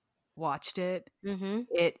watched it. Mm-hmm.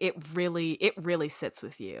 It really sits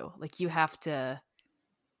with you. Like you have to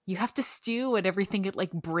stew in everything it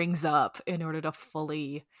like brings up in order to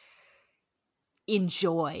fully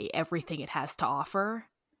enjoy everything it has to offer.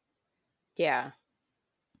 Yeah,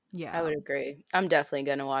 I Yeah. would agree. I'm definitely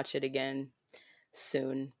gonna watch it again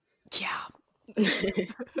soon. Yeah.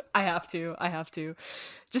 I have to. I have to.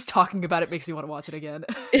 Just talking about it makes me want to watch it again.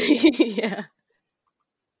 Yeah.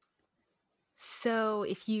 So,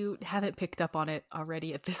 if you haven't picked up on it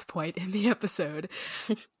already at this point in the episode,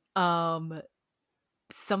 um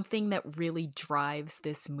something that really drives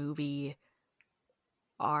this movie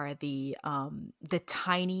are the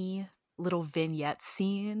tiny little vignette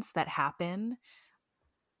scenes that happen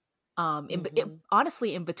Mm-hmm.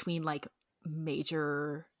 honestly in between like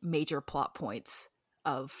major plot points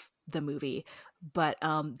of the movie, but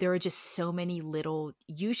there are just so many little,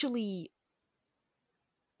 usually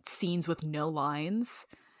scenes with no lines,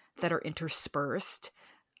 that are interspersed,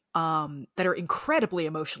 that are incredibly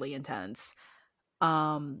emotionally intense,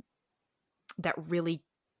 um that really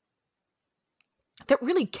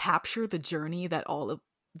capture the journey that all of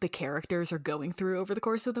the characters are going through over the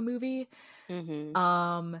course of the movie. Mm-hmm.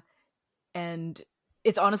 Um and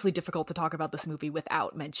it's honestly difficult to talk about this movie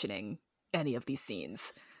without mentioning any of these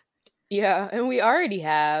scenes. Yeah, and we already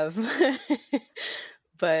have.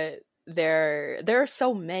 But there are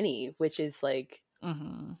so many, which is like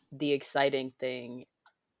Mm-hmm. the exciting thing.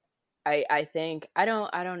 I think I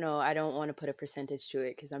don't know, I don't want to put a percentage to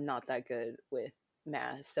it because I'm not that good with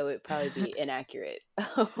math, so it'd probably be inaccurate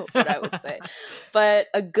what I would say. But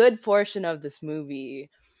a good portion of this movie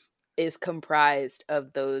is comprised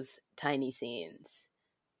of those tiny scenes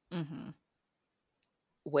Mm-hmm.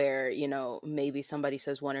 where, maybe somebody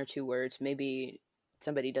says one or two words, maybe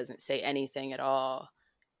somebody doesn't say anything at all,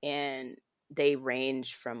 and they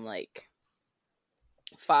range from like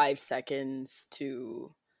 5 seconds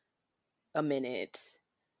to a minute,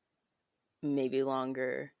 maybe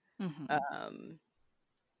longer. Mm-hmm. Um,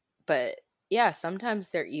 but yeah,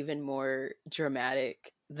 sometimes they're even more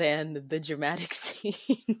dramatic than the dramatic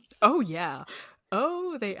scenes. Oh yeah.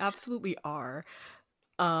 Oh, they absolutely are.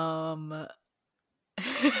 Um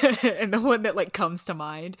and the one that like comes to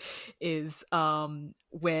mind is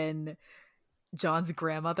when John's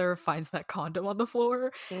grandmother finds that condom on the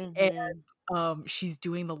floor, and Hmm. she's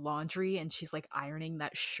doing the laundry and she's like ironing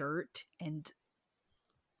that shirt, and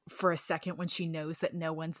for a second when she knows that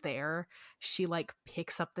no one's there, she like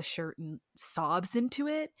picks up the shirt and sobs into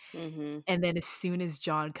it, Hmm. and then as soon as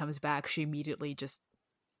John comes back, she immediately just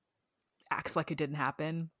acts like it didn't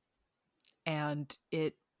happen, and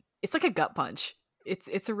it's like a gut punch.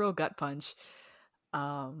 It's a real gut punch.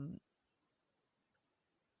 Um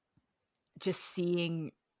just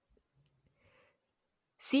seeing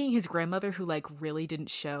his grandmother, who like really didn't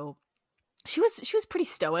show, she was pretty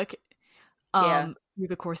stoic Yeah. through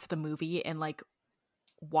the course of the movie, and like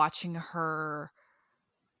watching her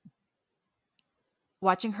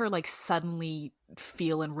watching her like suddenly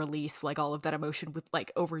feel and release like all of that emotion with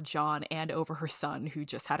like over John and over her son who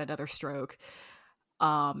just had another stroke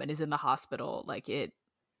and is in the hospital, like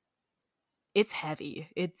it's heavy.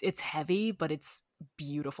 It's heavy, but it's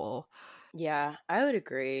beautiful. Yeah, I would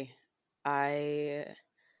agree. I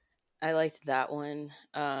I liked that one.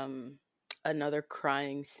 Another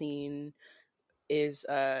crying scene is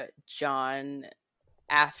John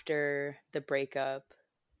after the breakup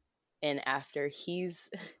and after he's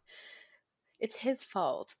it's his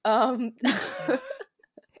fault.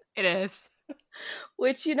 It is.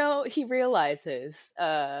 Which he realizes.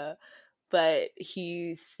 But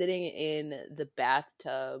he's sitting in the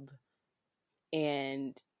bathtub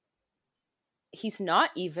and he's not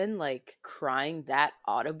even like crying that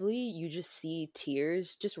audibly. You just see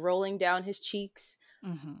tears just rolling down his cheeks,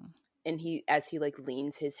 Mm-hmm. and he as he like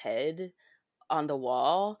leans his head on the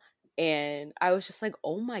wall, and I was just like,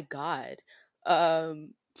 "Oh my god."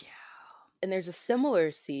 Um Yeah. and there's a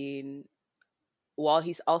similar scene while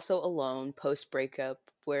he's also alone post breakup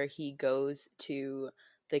where he goes to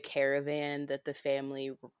the caravan that the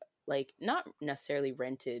family like not necessarily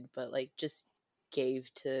rented but like just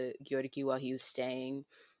gave to Gyorgy while he was staying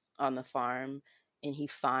on the farm, and he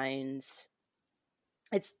finds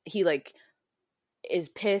he like is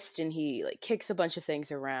pissed and he like kicks a bunch of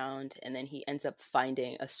things around, and then he ends up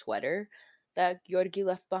finding a sweater that Gyorgy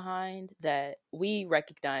left behind that we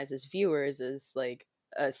recognize as viewers as like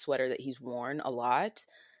a sweater that he's worn a lot.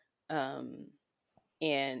 um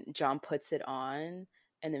and John puts it on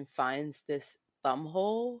and then finds this thumb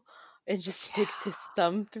hole and just sticks his Yeah.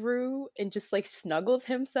 thumb through and just like snuggles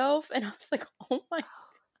himself, and I was like, oh my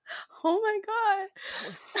god. That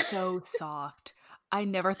was so soft. I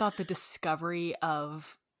never thought the discovery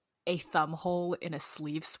of a thumb hole in a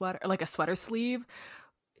sleeve sweater, like a sweater sleeve,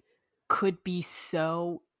 could be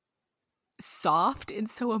so soft and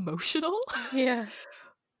so emotional. Yeah,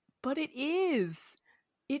 But it is.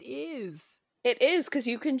 It is. it is, because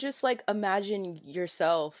you can just like imagine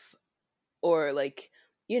yourself, or like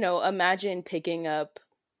imagine picking up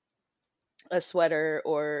a sweater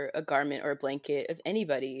or a garment or a blanket of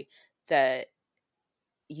anybody that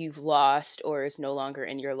you've lost or is no longer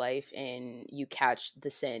in your life, and you catch the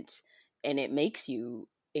scent and it makes you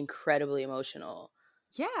incredibly emotional.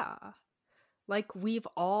 Yeah. Like we've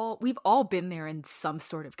all been there in some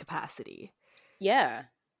sort of capacity. Yeah,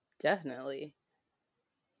 definitely.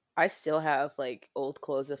 I still have like old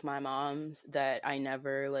clothes of my mom's that I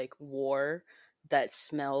never like wore that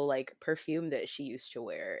smell like perfume that she used to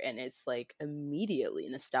wear, and it's like immediately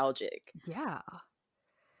nostalgic. Yeah.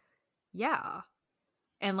 Yeah.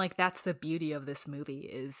 And like that's the beauty of this movie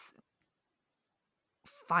is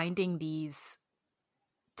finding these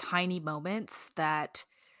tiny moments that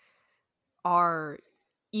are,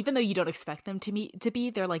 even though you don't expect them to be,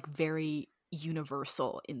 they're like very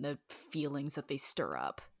universal in the feelings that they stir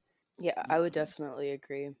up. Yeah, I would definitely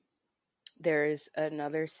agree. There's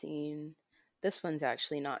another scene. This one's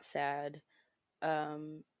actually not sad.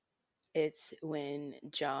 Um it's when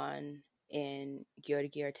John and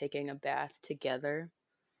Gyorgy are taking a bath together,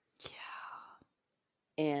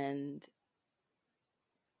 Yeah. and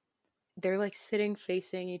they're like sitting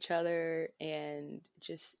facing each other and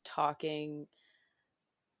just talking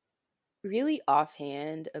really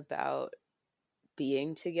offhand about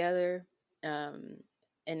being together. Um,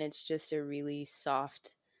 and it's just a really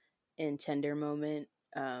soft and tender moment.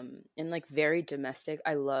 And like very domestic.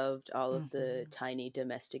 I loved all of the Mm-hmm. tiny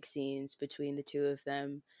domestic scenes between the two of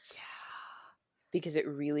them Yeah. because it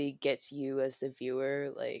really gets you as the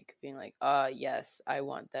viewer like being like, ah, yes, I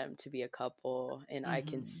want them to be a couple and I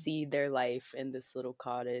can Mm-hmm. see their life in this little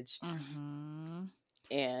cottage. Mm-hmm.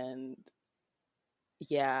 And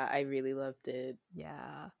yeah, I really loved it.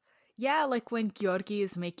 Yeah. Yeah, like when Georgi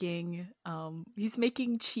is making he's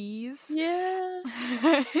making cheese. Yeah.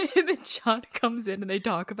 And then John comes in and they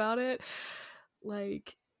talk about it.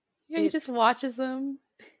 Like Yeah, he just it's watches them.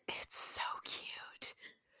 it's so cute.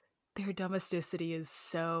 Their domesticity is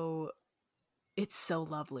so, it's so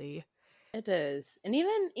lovely. It is. And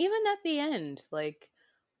even at the end, like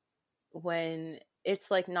when it's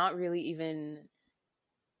like not really even,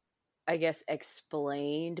 I guess,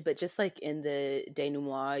 explained, but just like in the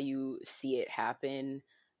denouement, you see it happen,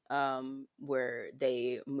 where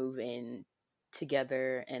they move in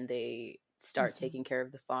together and they start Mm-hmm. taking care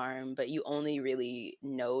of the farm, but you only really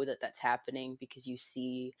know that that's happening because you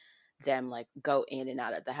see them like go in and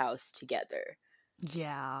out of the house together.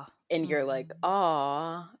 Yeah. And you're like, Mm-hmm.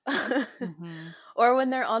 "Aw." Mm-hmm. Or when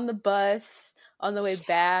they're on the bus on the way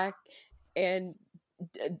back and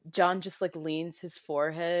John just like leans his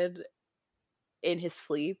forehead in his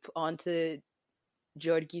sleep onto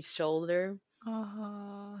Georgie's shoulder.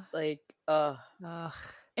 Like, ugh.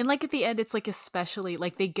 And like at the end, it's like especially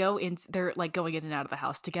like they're like going in and out of the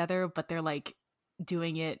house together, but they're like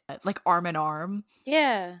doing it like arm in arm.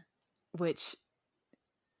 Yeah. Which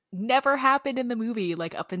never happened in the movie,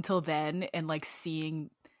 like up until then, and like seeing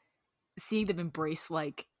them embrace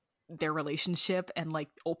like their relationship and like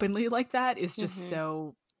openly like that is just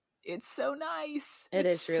so, it's so nice.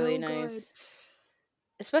 It's really so nice.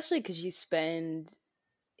 Good. Especially because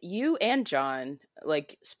you and John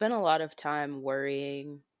like spend a lot of time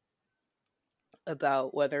worrying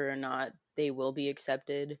about whether or not they will be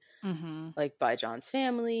accepted, like by John's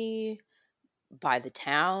family, by the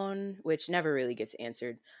town, which never really gets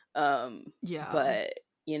answered. But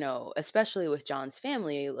you know, especially with John's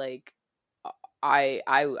family, like I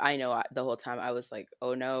know the whole time I was like,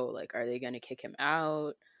 oh no, like are they gonna kick him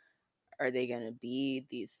out? Are they gonna be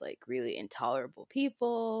these like really intolerable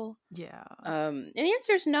people? And the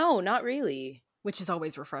answer is no, not really. Which is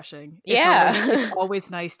always refreshing. It's always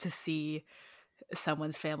nice to see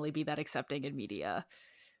someone's family be that accepting in media.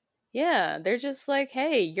 Yeah, they're just like,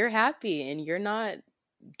 hey, you're happy and you're not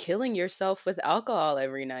killing yourself with alcohol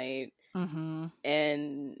every night.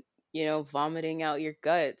 And you know, vomiting out your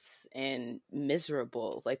guts and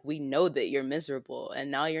miserable. Like, we know that you're miserable and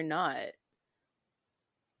now you're not.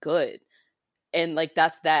 Good. And like,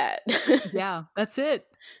 that's that. Yeah, that's it.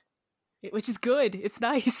 Which is good. It's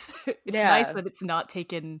nice. It's nice that it's not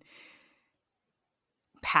taken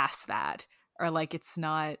past that, or like it's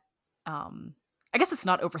not I guess it's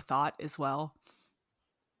not overthought as well,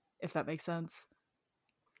 if that makes sense.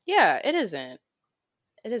 Yeah, it isn't,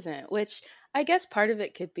 which I guess part of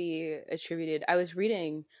it could be attributed. I was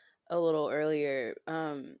reading a little earlier,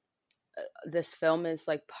 this film is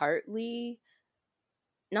like partly,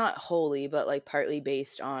 not wholly, but like partly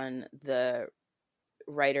based on the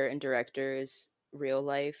writer and director's real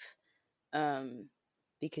life,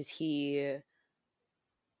 because he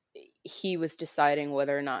was deciding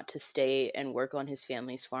whether or not to stay and work on his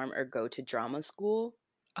family's farm or go to drama school.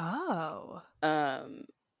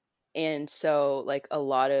 And so like a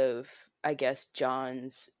lot of, I guess,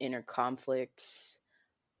 John's inner conflicts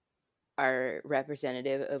are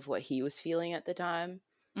representative of what he was feeling at the time.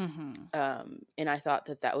 And I thought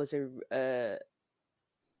that was it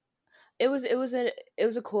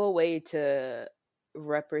was a cool way to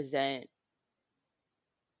represent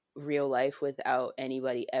real life without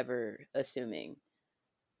anybody ever assuming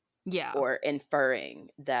or inferring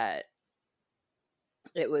that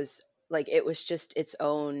it was just its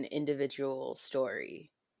own individual story.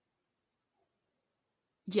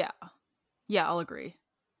 Yeah, I'll agree.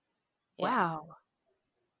 Wow,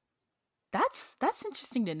 that's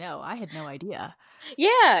interesting to know. I had no idea.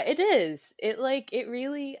 Yeah, it is. It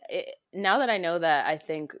really, now that I know that, I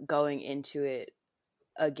think going into it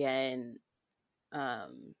again, I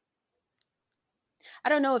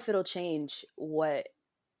don't know if it'll change what,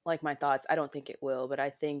 like, my thoughts. I don't think it will, but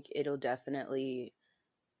I think it'll definitely,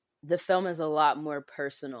 the film is a lot more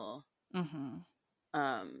personal than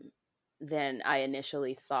I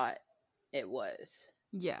initially thought it was.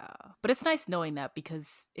 Yeah, but it's nice knowing that,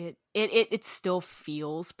 because it still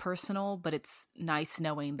feels personal, but it's nice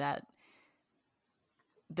knowing that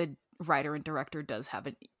the writer and director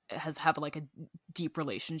has like a deep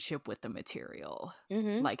relationship with the material,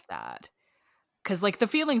 like that. Because like the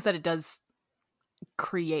feelings that it does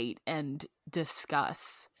create and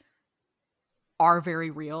discuss are very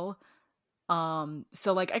real. So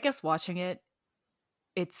like, I guess watching it,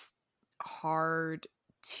 it's hard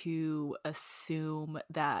to assume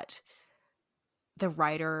that the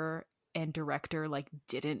writer and director like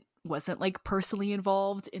wasn't like personally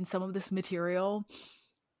involved in some of this material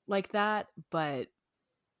like that, but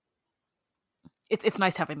it's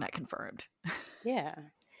nice having that confirmed. Yeah.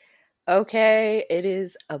 Okay, it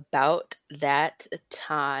is about that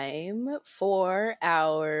time for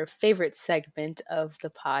our favorite segment of the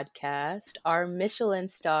podcast, our Michelin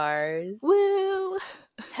stars. Woo!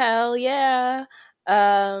 Hell yeah.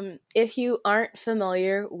 If you aren't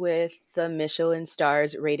familiar with the Michelin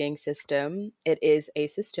stars rating system, it is a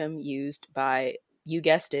system used by, you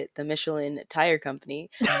guessed it, the Michelin Tire Company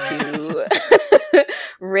to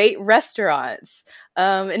rate restaurants.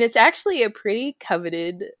 And it's actually a pretty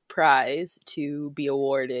coveted prize to be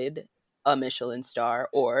awarded a Michelin star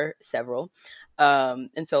or several.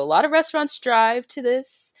 And so a lot of restaurants strive to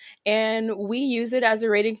this, and we use it as a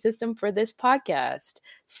rating system for this podcast.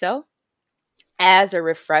 So, as a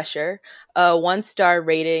refresher, a 1-star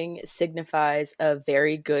rating signifies a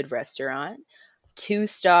very good restaurant. 2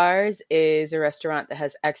 stars is a restaurant that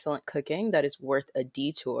has excellent cooking that is worth a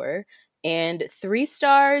detour. And 3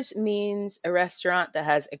 stars means a restaurant that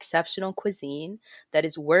has exceptional cuisine that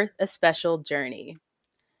is worth a special journey.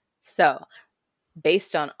 So,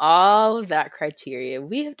 based on all of that criteria,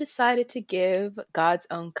 we have decided to give God's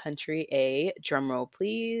Own Country a, drumroll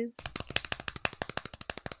please,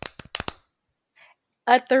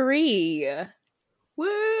 a 3.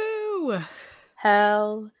 Woo!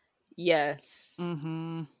 Hell yes.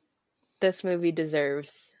 Mm-hmm. This movie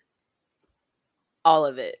deserves all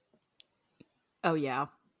of it. Oh yeah.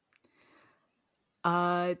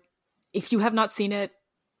 If you have not seen it,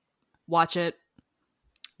 watch it.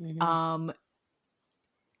 Mm-hmm.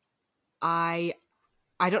 I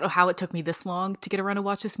don't know how it took me this long to get around to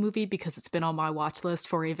watch this movie because it's been on my watch list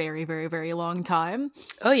for a very, very, very long time.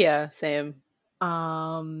 Oh yeah, same.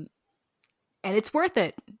 And it's worth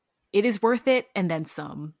it. It is worth it, and then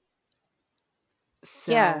some.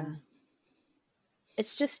 So, yeah.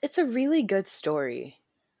 It's a really good story.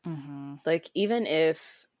 Mm-hmm. Like, even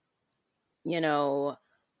if,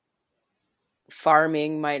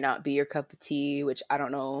 farming might not be your cup of tea, which I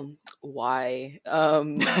don't know why,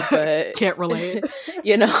 but can't relate.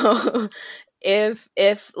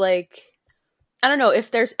 If like, I don't know, if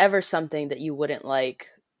there's ever something that you wouldn't like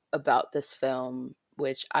about this film,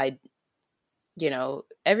 which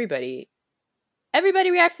everybody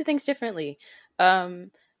reacts to things differently, but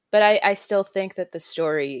I still think that the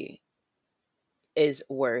story is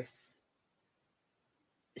worth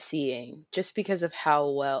seeing just because of how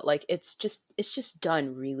well, like, it's just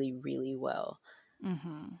done really, really well.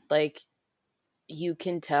 Mm-hmm. Like, you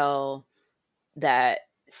can tell that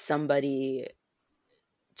somebody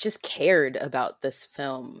just cared about this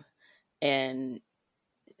film, and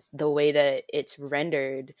the way that it's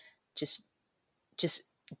rendered just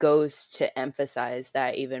goes to emphasize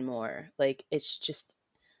that even more. Like, it's just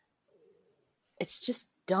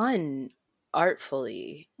done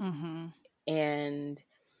artfully. Mm-hmm. And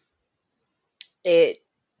it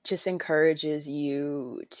just encourages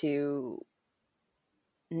you to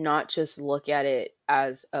not just look at it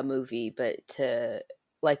as a movie, but to,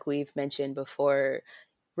 like we've mentioned before,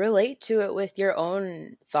 relate to it with your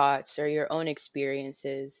own thoughts or your own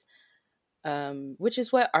experiences, which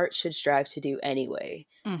is what art should strive to do anyway.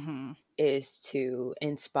 Mm-hmm. Is to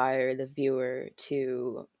inspire the viewer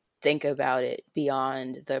to think about it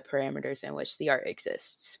beyond the parameters in which the art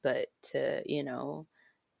exists, but to,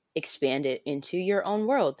 expand it into your own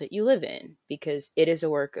world that you live in, because it is a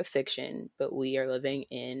work of fiction, but we are living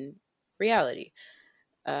in reality.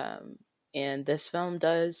 And this film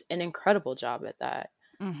does an incredible job at that.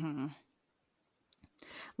 Mm-hmm.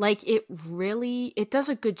 Like, it does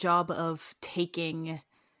a good job of taking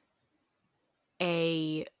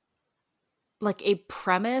a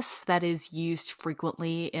premise that is used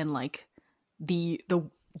frequently in like the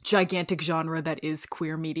gigantic genre that is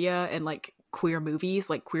queer media and like queer movies,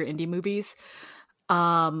 like queer indie movies.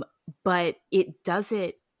 But it does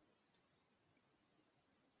it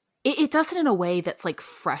does it in a way that's like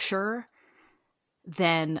fresher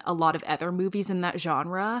than a lot of other movies in that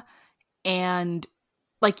genre. And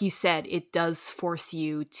like you said, it does force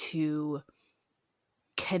you to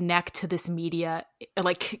connect to this media,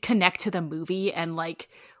 like connect to the movie and like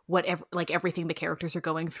whatever, like everything the characters are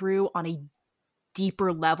going through on a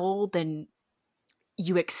deeper level than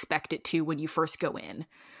you expect it to when you first go in,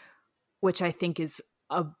 which I think is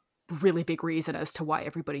a really big reason as to why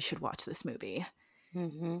everybody should watch this movie.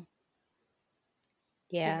 Mm-hmm.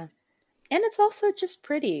 Yeah. And it's also just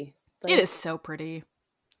pretty. Like, it is so pretty.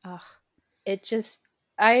 Ugh. It just,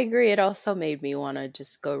 I agree. It also made me want to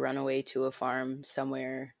just go run away to a farm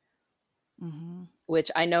somewhere, mm-hmm. which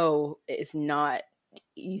I know is not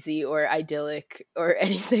easy or idyllic or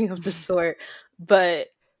anything of the sort, but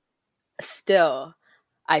still,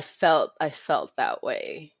 I felt that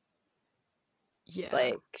way. Yeah.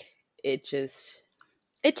 Like, it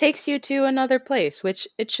takes you to another place, which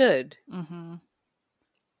it should. Mm-hmm.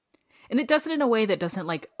 And it does it in a way that doesn't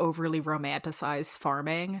like overly romanticize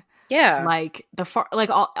farming. Yeah. Like like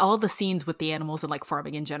all the scenes with the animals and like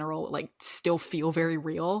farming in general like still feel very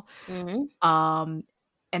real. Mm-hmm.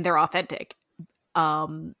 And they're authentic.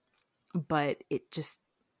 But it just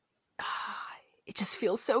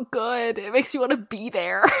feels so good. It makes you want to be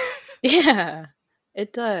there. Yeah.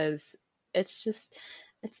 It does. It's just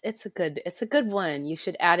it's a good one. You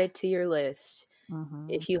should add it to your list. Mm-hmm.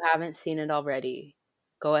 If you haven't seen it already,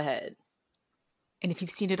 go ahead. And if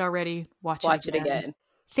you've seen it already, watch it again.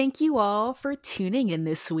 Thank you all for tuning in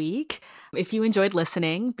this week. If you enjoyed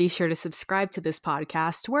listening, be sure to subscribe to this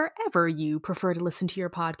podcast wherever you prefer to listen to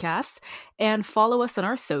your podcasts, and follow us on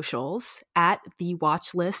our socials at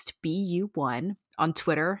TheWatchlistBU1 on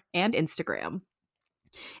Twitter and Instagram.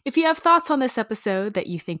 If you have thoughts on this episode that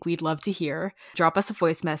you think we'd love to hear, drop us a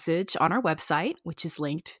voice message on our website, which is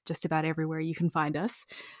linked just about everywhere you can find us.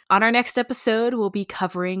 On our next episode, we'll be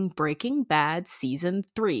covering Breaking Bad Season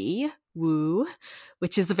 3, Woo,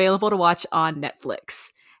 which is available to watch on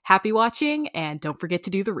Netflix. Happy watching, and don't forget to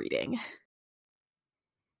do the reading.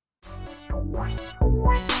 What?